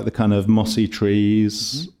shots of like the kind of mossy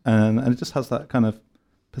trees, and it just has that kind of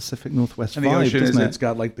Pacific Northwest And the vibe, ocean doesn't it's it?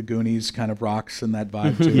 got like the Goonies kind of rocks and that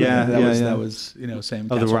vibe too. Yeah, that yeah, was yeah. same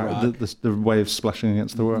Oh, Castle Rock. the waves splashing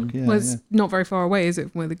against the rock. Yeah, Well, it's not very far away, is it,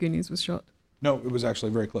 from where the Goonies was shot? No, it was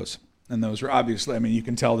actually very close. And those were obviously, you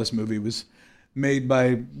can tell this movie was made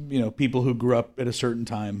by, people who grew up at a certain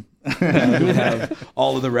time, who have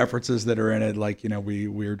all of the references that are in it. Like,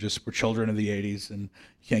 we're children of the 80s, and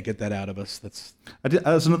you can't get that out of us. There's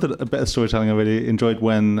a bit of storytelling I really enjoyed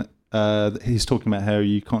when he's talking about how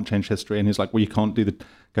you can't change history, and he's like, well, you can't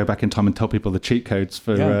go back in time and tell people the cheat codes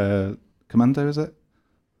for Commando, is it?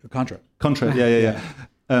 Contra. Yeah.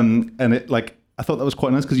 And it, like, I thought that was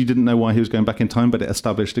quite nice because you didn't know why he was going back in time, but it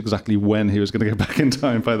established exactly when he was going to go back in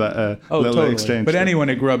time by that little Totally. exchange. But anyone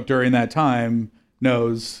who grew up during that time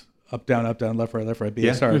knows up, down, left, right,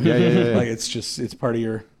 BSR. Yeah. Like, it's part of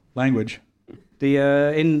your language. The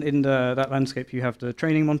in that landscape, you have the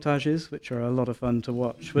training montages, which are a lot of fun to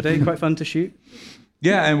watch. Were they quite fun to shoot?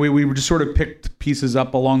 Yeah, and we just sort of picked pieces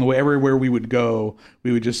up along the way. Everywhere we would go,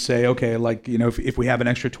 we would just say, okay, like, if we have an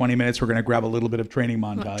extra 20 minutes, we're going to grab a little bit of training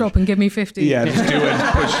montage. Drop and give me 50. Yeah, just do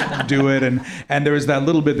it, do it. And there was that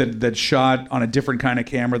little bit that shot on a different kind of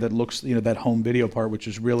camera that looks, that home video part, which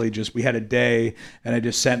is really just, we had a day, and I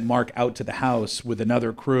just sent Mark out to the house with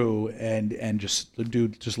another crew and just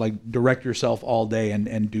direct yourself all day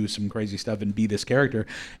and do some crazy stuff and be this character.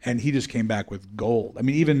 And he just came back with gold.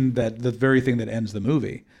 Even the very thing that ends the movie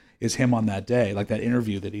is him on that day, like that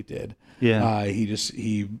interview that he did. Yeah. He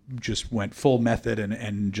just went full method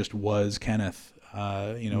and just was Kenneth,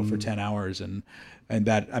 for 10 hours. And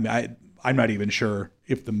that, I'm not even sure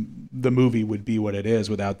if the movie would be what it is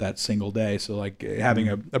without that single day. So like having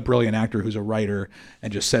a brilliant actor who's a writer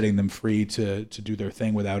and just setting them free to do their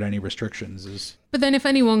thing without any restrictions is. But then if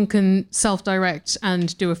anyone can self-direct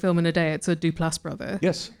and do a film in a day, it's a Duplass brother.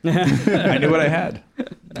 Yes. I knew what I had.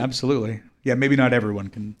 Absolutely. Yeah, maybe not everyone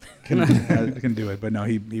can do it, but no,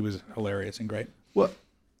 he was hilarious and great. What?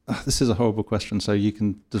 This is a horrible question, so you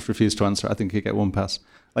can just refuse to answer. I think you get one pass.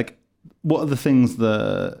 Like, what are the things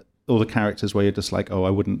all the characters where you're just like, oh, I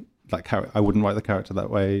wouldn't write the character that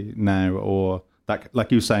way now, or that, like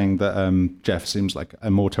you were saying that Jeff seems like a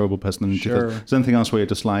more terrible person than Sure. Is there anything else where you're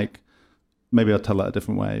just like, maybe I'll tell that a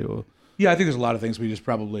different way, or? Yeah, I think there's a lot of things we just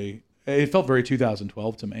probably. It felt very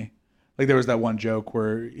 2012 to me. Like there was that one joke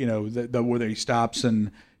where where he stops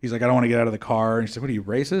and he's like, I don't want to get out of the car, and he's like, what are you,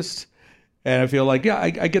 racist? And I feel like, yeah, I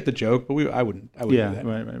get the joke, but I wouldn't do that.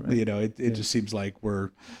 Right. It just seems like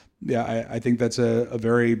I think that's a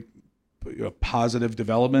very positive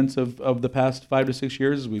development of the past 5 to 6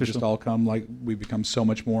 years. We've we've become so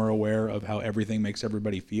much more aware of how everything makes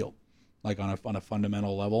everybody feel, like on a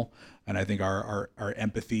fundamental level. And I think our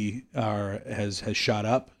empathy has shot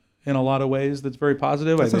up in a lot of ways that's very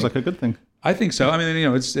positive. That sounds like a good thing. I think so. I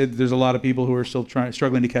mean, there's a lot of people who are still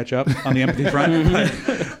struggling to catch up on the empathy front.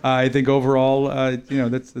 But, I think overall,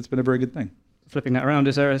 that's been a very good thing. Flipping that around,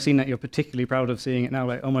 is there a scene that you're particularly proud of seeing it now?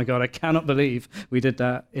 Like, oh my God, I cannot believe we did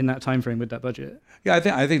that in that time frame with that budget. Yeah,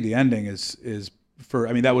 I think the ending is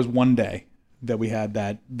that was one day that we had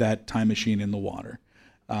that time machine in the water.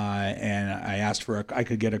 And I asked I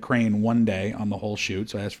could get a crane one day on the whole shoot.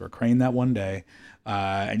 So I asked for a crane that one day.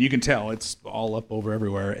 And you can tell it's all up over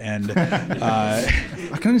everywhere. And I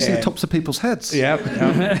can only see the tops of people's heads. Yeah.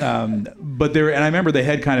 But and I remember they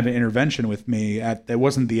had kind of an intervention with me it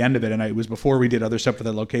wasn't the end of it. And it was before we did other stuff for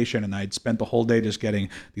that location. And I'd spent the whole day just getting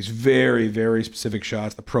these very, very specific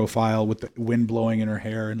shots, the profile with the wind blowing in her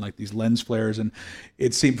hair and like these lens flares. And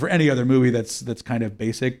it seemed for any other movie that's kind of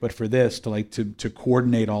basic, but for this to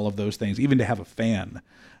coordinate all of those things, even to have a fan,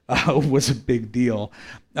 was a big deal.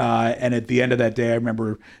 And at the end of that day, I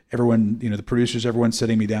remember everyone, the producers, everyone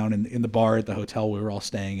sitting me down in the bar at the hotel we were all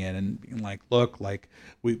staying in and being like, look, like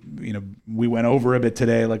we went over a bit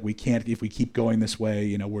today. Like we can't, if we keep going this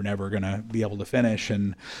way, we're never going to be able to finish.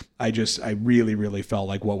 And I really, really felt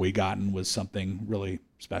like what we gotten was something really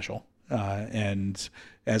special. And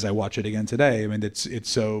as I watch it again today, I mean,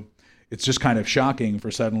 it's just kind of shocking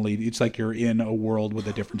for suddenly, it's like you're in a world with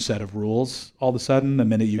a different set of rules all of a sudden the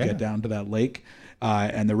minute you get down to that lake.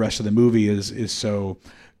 And the rest of the movie is so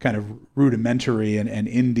kind of rudimentary and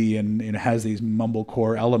indie and has these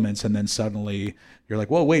mumblecore elements. And then suddenly you're like,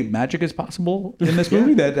 whoa, wait, magic is possible in this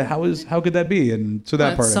movie? How could that be? And so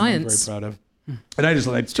that part science. I'm very proud of. And I just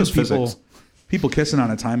like just people kissing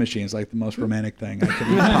on a time machine is like the most romantic thing I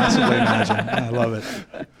could possibly imagine. I love it.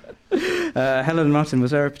 Helen and Martin,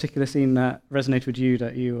 was there a particular scene that resonated with you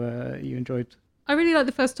that you enjoyed? I really like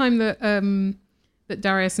the first time that that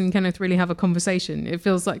Darius and Kenneth really have a conversation. It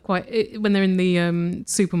feels like when they're in the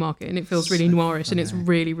supermarket, and it feels really noirish, and it's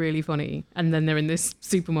really, really funny. And then they're in this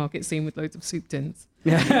supermarket scene with loads of soup tins.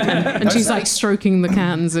 Yeah. and she's like stroking the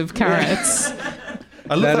cans of carrots.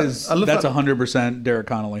 That's 100% Derek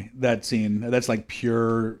Connolly. That scene, that's like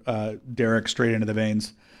pure Derek straight into the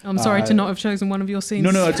veins. I'm sorry to not have chosen one of your scenes.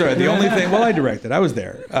 No, it's all right. The only thing, I directed, I was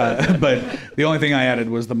there, but the only thing I added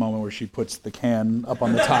was the moment where she puts the can up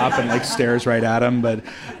on the top and like stares right at him. But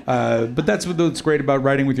that's what's great about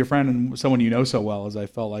writing with your friend and someone you know so well, is I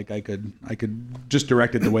felt like I could just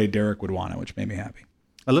direct it the way Derek would want it, which made me happy.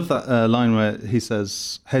 I love that line where he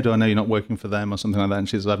says, "Hey, do I know you're not working for them?" or something like that, and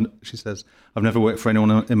she says, "I've never worked for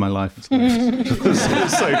anyone in my life." It's so good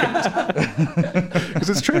because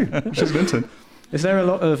it's true. She's an intern. Is there a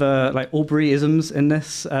lot of Aubrey-isms in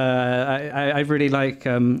this? I really like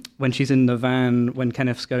when she's in the van when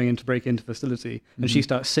Kenneth's going in to break into the facility and she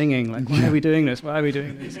starts singing like, "Why are we doing this? Why are we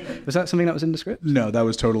doing this?" Was that something that was in the script? No, that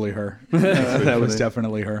was totally her. That was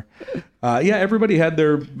definitely her. Everybody had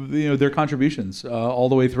their contributions all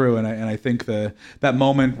the way through, and I think that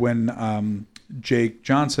moment when Jake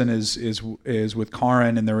Johnson is with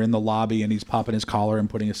Karin and they're in the lobby and he's popping his collar and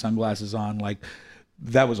putting his sunglasses on, like.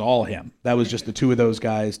 That was all him. That was just the two of those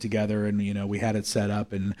guys together, and we had it set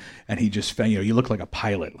up, and he just, you look like a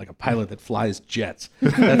pilot that flies jets.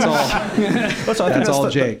 That's all. That's all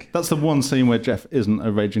Jake. That's the one scene where Jeff isn't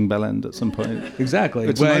a raging bellend at some point.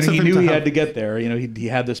 Exactly. When he knew he had to get there, he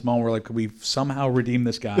had this moment where like, could we somehow redeem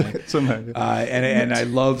this guy? Somehow. And I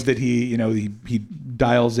love that he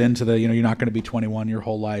dials into the you're not going to be 21 your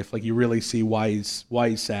whole life. Like you really see why he's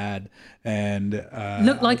sad. And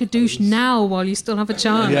look like a douche now while you still have a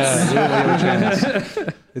chance. Yeah,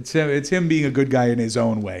 it's him being a good guy in his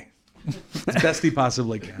own way. It's best he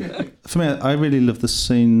possibly can. For me, I really love the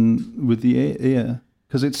scene with the ear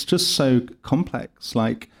because it's just so complex.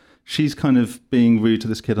 Like she's kind of being rude to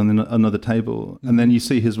this kid on another table, and then you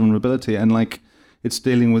see his vulnerability, and like it's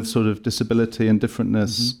dealing with sort of disability and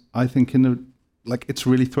differentness. I think it's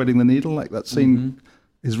really threading the needle. Like that scene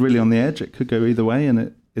is really on the edge. It could go either way,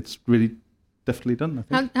 and it's really definitely done, I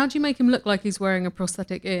think. How do you make him look like he's wearing a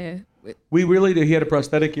prosthetic ear? We really did. He had a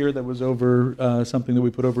prosthetic ear that was over something that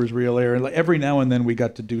we put over his real ear. And like every now and then we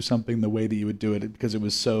got to do something the way that you would do it because it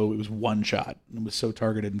was one shot. It was so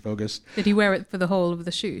targeted and focused. Did he wear it for the whole of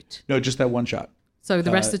the shoot? No, just that one shot. So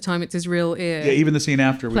the rest of the time it's his real ear. Yeah, even the scene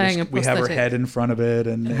after we have her head in front of it,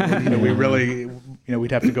 and we really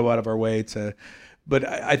we'd have to go out of our way to. But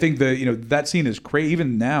I think that scene is crazy.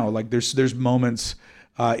 Even now, like there's moments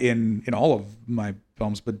in all of my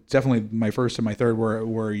films, but definitely my first and my third,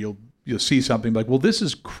 where you'll see something like, well, this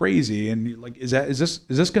is crazy, and like, is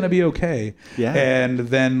this going to be okay? Yeah. And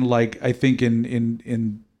then like I think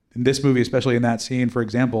in this movie, especially in that scene, for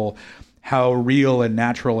example, how real and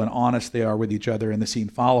natural and honest they are with each other in the scene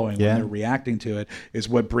following when they're reacting to it is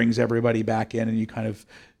what brings everybody back in, and you kind of,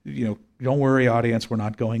 don't worry, audience, we're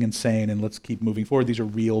not going insane, and let's keep moving forward. These are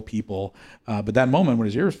real people. But that moment when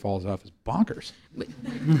his ears falls off is bonkers. But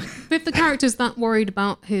if the character's that worried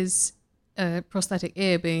about his prosthetic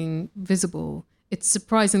ear being visible, it's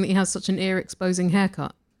surprising that he has such an ear-exposing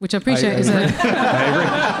haircut, which I appreciate is I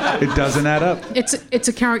agree. It doesn't add up. It's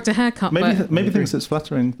a character haircut. Maybe thinks it's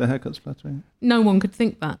flattering. The haircut's flattering. No one could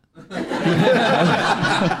think that.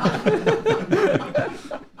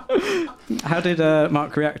 How did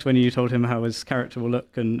Mark react when you told him how his character will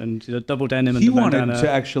look and the double denim and He the bandana?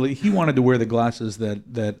 He wanted to wear the glasses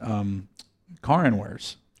that Karin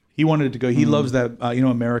wears. He wanted to go. He loves that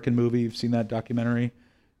American Movie. You've seen that documentary.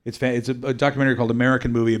 It's a documentary called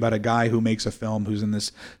American Movie about a guy who makes a film who's in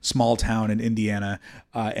this small town in Indiana,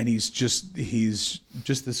 and he's just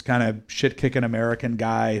this kind of shit-kicking American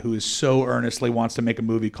guy who is so earnestly wants to make a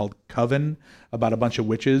movie called Coven about a bunch of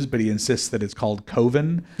witches, but he insists that it's called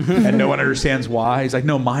Coven, and no one understands why. He's like,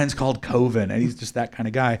 no, mine's called Coven, and he's just that kind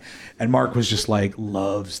of guy. And Mark was just like,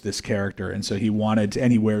 loves this character, and so he wanted to,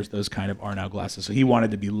 and he wears those kind of Arnau glasses, so he wanted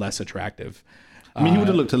to be less attractive. I mean, he would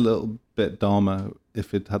have looked a little bit Dharma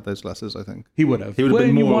if he'd had those glasses, I think. He would have. He would have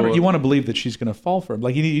been more... You want to believe that she's going to fall for him.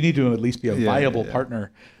 Like, you need to at least be a viable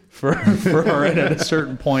partner for her, and at a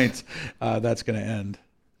certain point, that's going to end.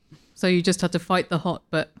 So you just had to fight the hot,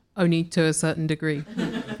 but only to a certain degree.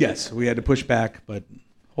 Yes, we had to push back, but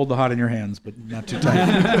hold the hot in your hands, but not too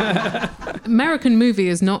tight. American Movie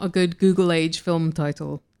is not a good Google Age film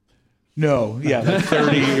title. No, yeah,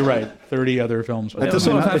 30. You're right. 30 other films. It does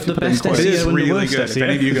sort of have the best SEO It is and the really worst good. If SEO.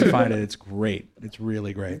 any of you can find it, it's great. It's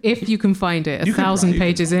really great. If you can find it, You can 1,000 try.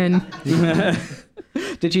 pages in.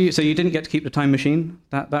 So you didn't get to keep the time machine?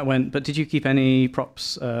 That went, but did you keep any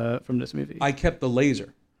props from this movie? I kept the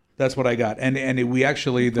laser. That's what I got, and we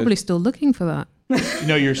actually Probably still looking for that.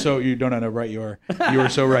 No, you don't know, right? You are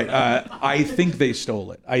so right. I think they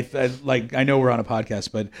stole it. I know we're on a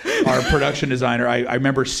podcast, but our production designer, I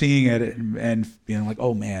remember seeing it and being like,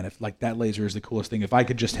 oh man, if like that laser is the coolest thing, if I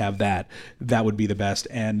could just have that would be the best.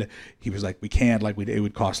 And he was like, we can't, it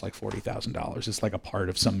would cost like $40,000. It's like a part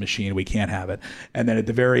of some machine. We can't have it. And then at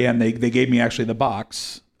the very end, they gave me actually the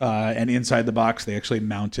box. And inside the box, they actually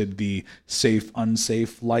mounted the safe,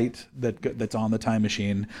 unsafe light that's on the time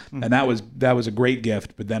machine, and that was a great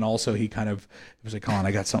gift. But then also he was like, "Colin,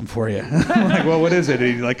 I got something for you." I'm like, "Well, what is it?"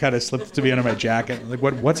 And he like kind of slipped it to me under my jacket. I'm like,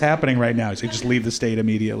 what's happening right now? He's like, "Just leave the state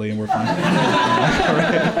immediately, and we're fine."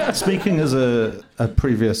 Right. Speaking as a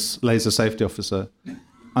previous laser safety officer,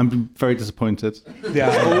 I'm very disappointed.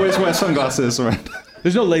 Yeah, Always wear sunglasses around.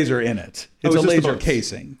 there's no laser in it. It's a just the laser box.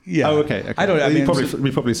 casing. Yeah. Oh, okay. I don't. I mean,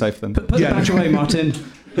 we're probably safe then. Put the badge away, Martin.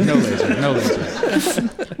 no laser.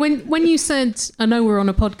 When you said, I know we're on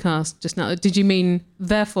a podcast just now, did you mean,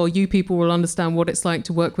 therefore, you people will understand what it's like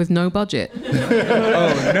to work with no budget?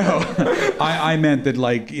 Oh, no. I meant that,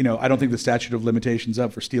 I don't think the statute of limitations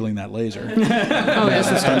up for stealing that laser. Oh,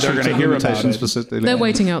 yes. And they're going to hear about it. for stealing. They're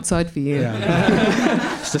waiting outside for you.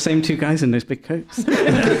 Yeah. It's the same two guys in those big coats.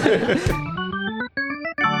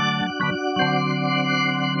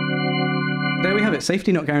 There we have it.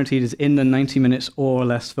 Safety Not Guaranteed is in the 90 Minutes or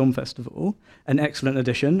Less Film Festival. An excellent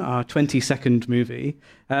addition, our 22nd movie.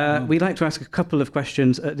 We'd like to ask a couple of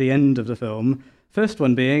questions at the end of the film. First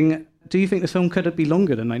one being, do you think this film could be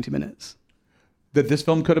longer than 90 minutes? That this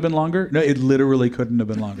film could have been longer? No, it literally couldn't have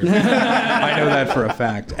been longer. I know that for a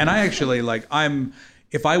fact. And I actually,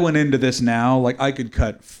 if I went into this now, I could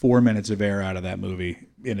cut 4 minutes of air out of that movie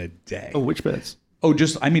in a day. Oh, which bits? Oh,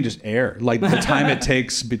 just air, the time it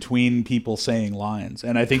takes between people saying lines,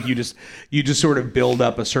 and I think you just sort of build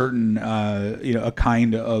up a certain a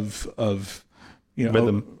kind of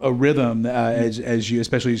rhythm. a rhythm as you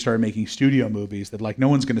especially start making studio movies that no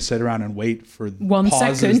one's going to sit around and wait for 1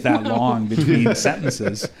 pauses second. that long between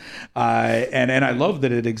sentences, and I love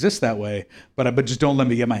that it exists that way, but just don't let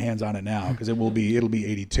me get my hands on it now because it'll be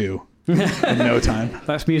 82. In no time.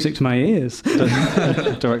 That's music to my ears.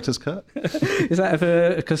 Director's cut. Is that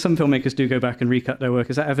ever, because some filmmakers do go back and recut their work,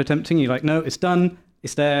 is that ever tempting? You're like, no, it's done,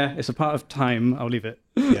 it's there, it's a part of time, I'll leave it.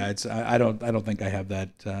 Yeah, I don't think I have that.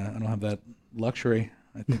 I don't have that luxury.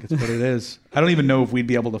 I think it's what it is. I don't even know if we'd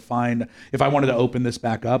be able to find, if I wanted to open this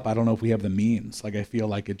back up, I don't know if we have the means. I feel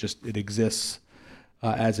like it exists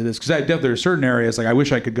as it is. Because there are certain areas, I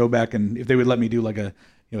wish I could go back and if they would let me do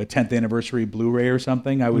a 10th anniversary Blu-ray or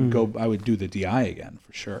something, I would do the DI again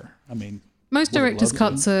for sure. I mean, Most director's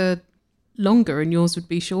cuts are longer and yours would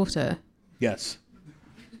be shorter. yes.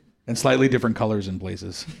 And slightly different colors in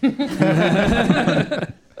places.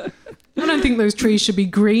 Well, don't think those trees should be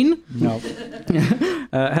green. No.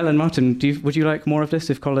 Helen, Martin, would you like more of this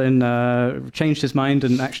if Colin changed his mind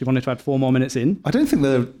and actually wanted to add 4 more minutes in? I don't think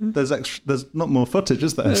there's not more footage,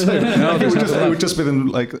 is there? So No, it would just be them,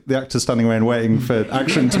 like the actors standing around waiting for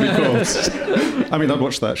action to be called. I mean, I'd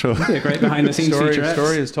watch that, sure. A great behind-the-scenes featurette.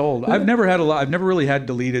 Story is told. I've never really had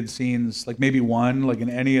deleted scenes, like maybe one, like in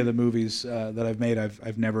any of the movies that I've made.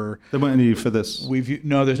 I've never. There weren't any for this.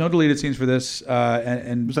 No, there's no deleted scenes for this,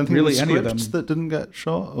 and Was there anything really in the any of them. scripts that didn't get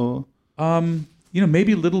shot, or?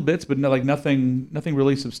 Maybe little bits, but nothing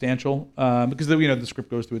really substantial. Because the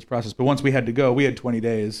script goes through its process. But once we had to go, we had 20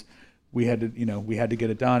 days. We had to get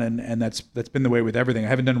it done, and that's been the way with everything. I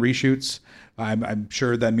haven't done reshoots. I'm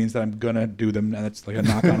sure that means that I'm gonna do them, and that's like a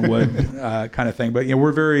knock on wood kind of thing. But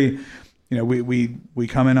we're very, we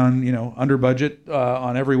come in on under budget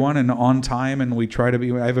on everyone and on time, and we try to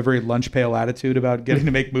be. I have a very lunch pail attitude about getting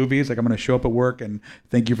to make movies. Like I'm going to show up at work and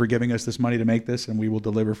thank you for giving us this money to make this, and we will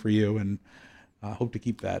deliver for you, and hope to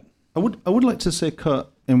keep that. I would like to see a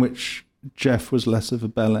cut in which Jeff was less of a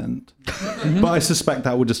bell end, but I suspect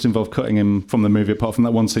that would just involve cutting him from the movie. Apart from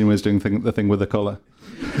that one scene where he's doing the thing with the collar.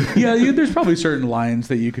 Yeah, there's probably certain lines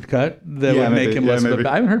that you could cut that would make him less of a.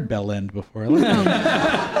 I haven't heard bell end before.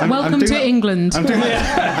 Welcome to England. I'm doing I like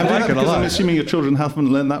that it a because lot. I'm assuming your children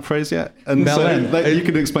haven't learned that phrase yet, and Bell so end. you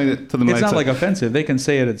can explain it to them It's later. not like offensive. They can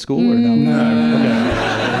say it at school or no?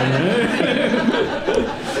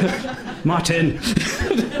 Okay. Martin,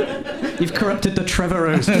 you've corrupted the Trevor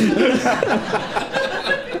roast. It's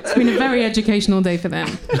been a very educational day for them.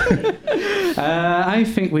 I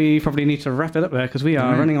think we probably need to wrap it up there because we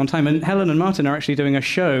are running on time. And Helen and Martin are actually doing a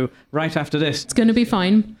show right after this. It's going to be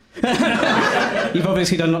fine. You've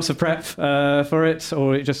obviously done lots of prep for it,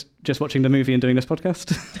 or just watching the movie and doing this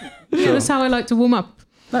podcast. Yeah, that's how I like to warm up.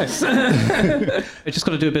 Nice. I just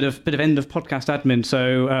got to do a bit of end of podcast admin.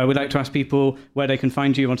 So we'd like to ask people where they can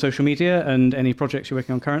find you on social media and any projects you're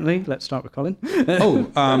working on currently. Let's start with Colin.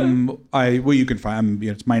 You can find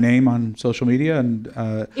it's my name on social media, and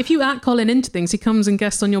If you add Colin into things, he comes and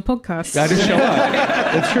guests on your podcast. I just show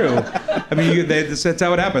up. It's true. I mean, that's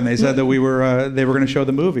how it happened. They said that they were going to show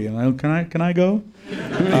the movie, and can I go?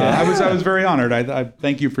 I was very honored. I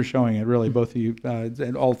thank you for showing it. Really, both of you,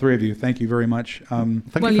 and all three of you. Thank you very much.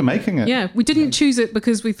 Thank you for making it. Yeah, we didn't choose it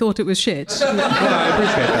because we thought it was shit. Well, I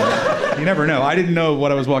appreciate that. You never know. I didn't know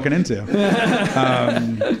what I was walking into.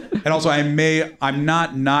 And also, I'm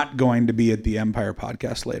not going to be at the Empire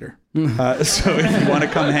podcast later. So if you want to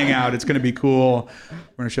come hang out, it's going to be cool.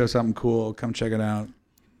 We're going to show something cool. Come check it out.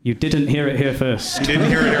 You didn't hear it here first. You didn't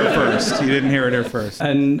hear it here first.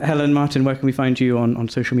 And Helen, Martin, where can we find you on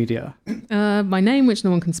social media? My name, which no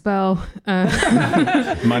one can spell.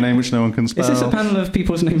 My name, which no one can spell. Is this a panel of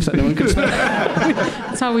people's names that no one can spell?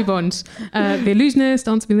 That's how we bond. The Illusionist,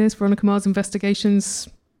 Answer Me This, Veronica Mars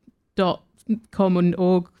Investigations.com and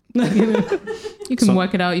org. You can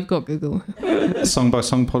work it out. You've got Google. Song by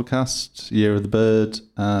Song podcast, Year of the Bird,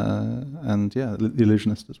 and The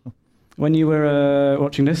Illusionist as well. When you were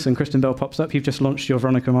watching this and Kristen Bell pops up, you've just launched your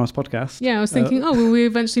Veronica Mars podcast. Yeah, I was thinking, will we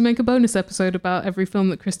eventually make a bonus episode about every film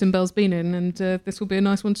that Kristen Bell's been in? And this will be a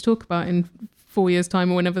nice one to talk about in 4 years'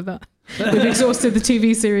 time or whenever that we've exhausted the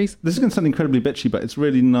TV series. This is going to sound incredibly bitchy, but it's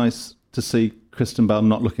really nice to see Kristen Bell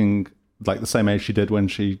not looking like the same age she did when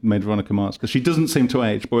she made Veronica Mars, because she doesn't seem to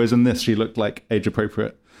age, whereas in this she looked like age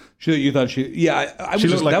appropriate. You thought she? Yeah,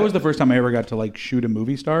 that was the first time I ever got to shoot a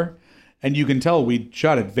movie star. And you can tell we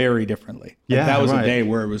shot it very differently. That was a day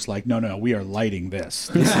where it was like, no, we are lighting this.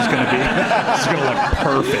 This is going to look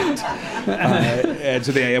perfect. And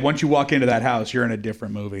so once you walk into that house, you're in a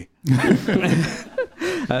different movie.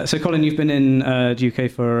 So, Colin, you've been in the UK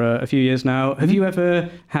for a few years now. Have you ever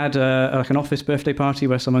had an office birthday party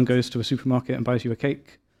where someone goes to a supermarket and buys you a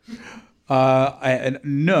cake?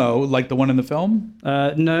 No, like the one in the film?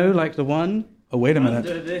 No, like the one. Oh, wait a minute.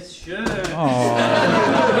 Under this shirt. Oh.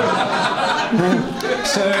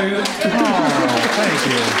 Thank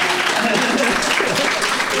you.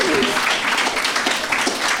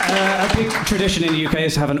 A big tradition in the UK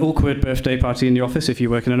is to have an awkward birthday party in the office if you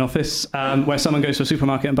work in an office, where someone goes to a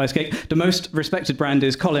supermarket and buys cake. The most respected brand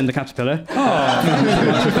is Colin the Caterpillar.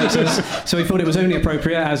 So we thought it was only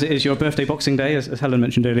appropriate, as it is your birthday Boxing Day, as Helen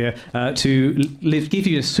mentioned earlier, to give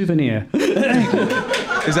you a souvenir.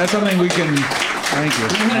 Is that something we can... Thank you.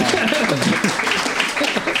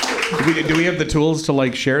 Do we have the tools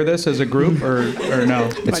to share this as a group or no?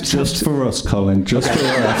 It's just for us, Colin. Just for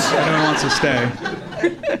us. Everyone wants to stay.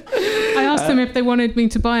 I asked them if they wanted me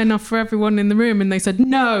to buy enough for everyone in the room, and they said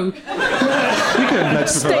no. We can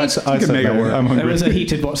make it work. There was a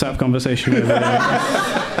heated WhatsApp conversation.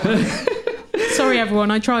 Sorry,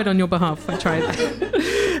 everyone. I tried on your behalf. I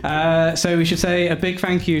tried. So we should say a big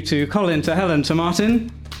thank you to Colin, to Helen, to Martin.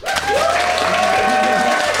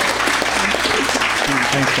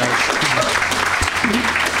 Thanks, guys.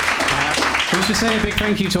 We should say a big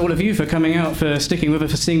thank you to all of you for coming out, for sticking with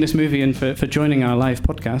us, for seeing this movie, and for joining our live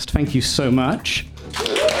podcast. Thank you so much.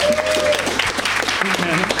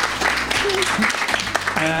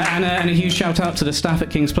 And a huge shout out to the staff at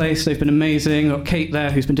King's Place. They've been amazing. We've got Kate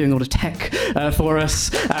there, who's been doing all the tech for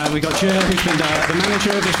us. We've got Jill, who's been the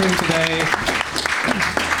manager of this room today.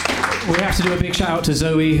 We have to do a big shout out to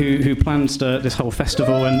Zoe, who plans this whole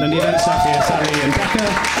festival, and the event staff here, Sally and Becca.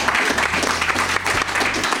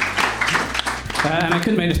 And I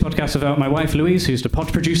couldn't make this podcast without my wife, Louise, who's the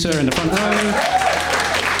pod producer in the front row.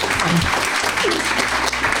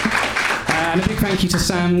 And a big thank you to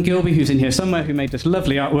Sam Gilby, who's in here somewhere, who made this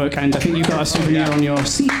lovely artwork, and I think you've got a souvenir on your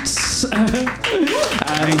seats. Thank you.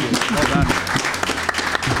 Well done.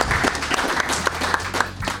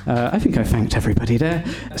 I think I thanked everybody there.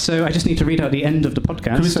 So I just need to read out the end of the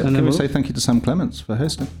podcast. Can we say thank you to Sam Clements for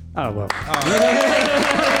hosting? Oh, well.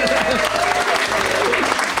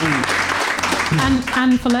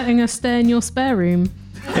 And for letting us stay in your spare room.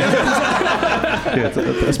 Yeah,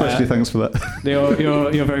 especially thanks for that.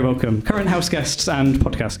 You're very welcome. Current house guests and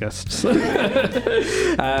podcast guests.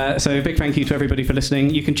 So big thank you to everybody for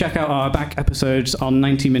listening. You can check out our back episodes on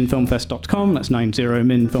 90minfilmfest.com. That's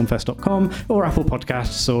 90minfilmfest.com, or Apple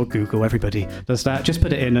Podcasts or Google. Everybody does that. Just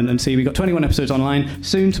put it in and see. We've got 21 episodes online,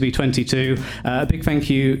 soon to be 22. A big thank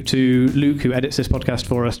you to Luke, who edits this podcast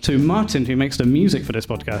for us, to Martin, who makes the music for this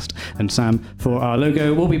podcast, and Sam for our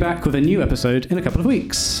logo. We'll be back with a new episode in a couple of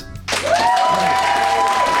weeks.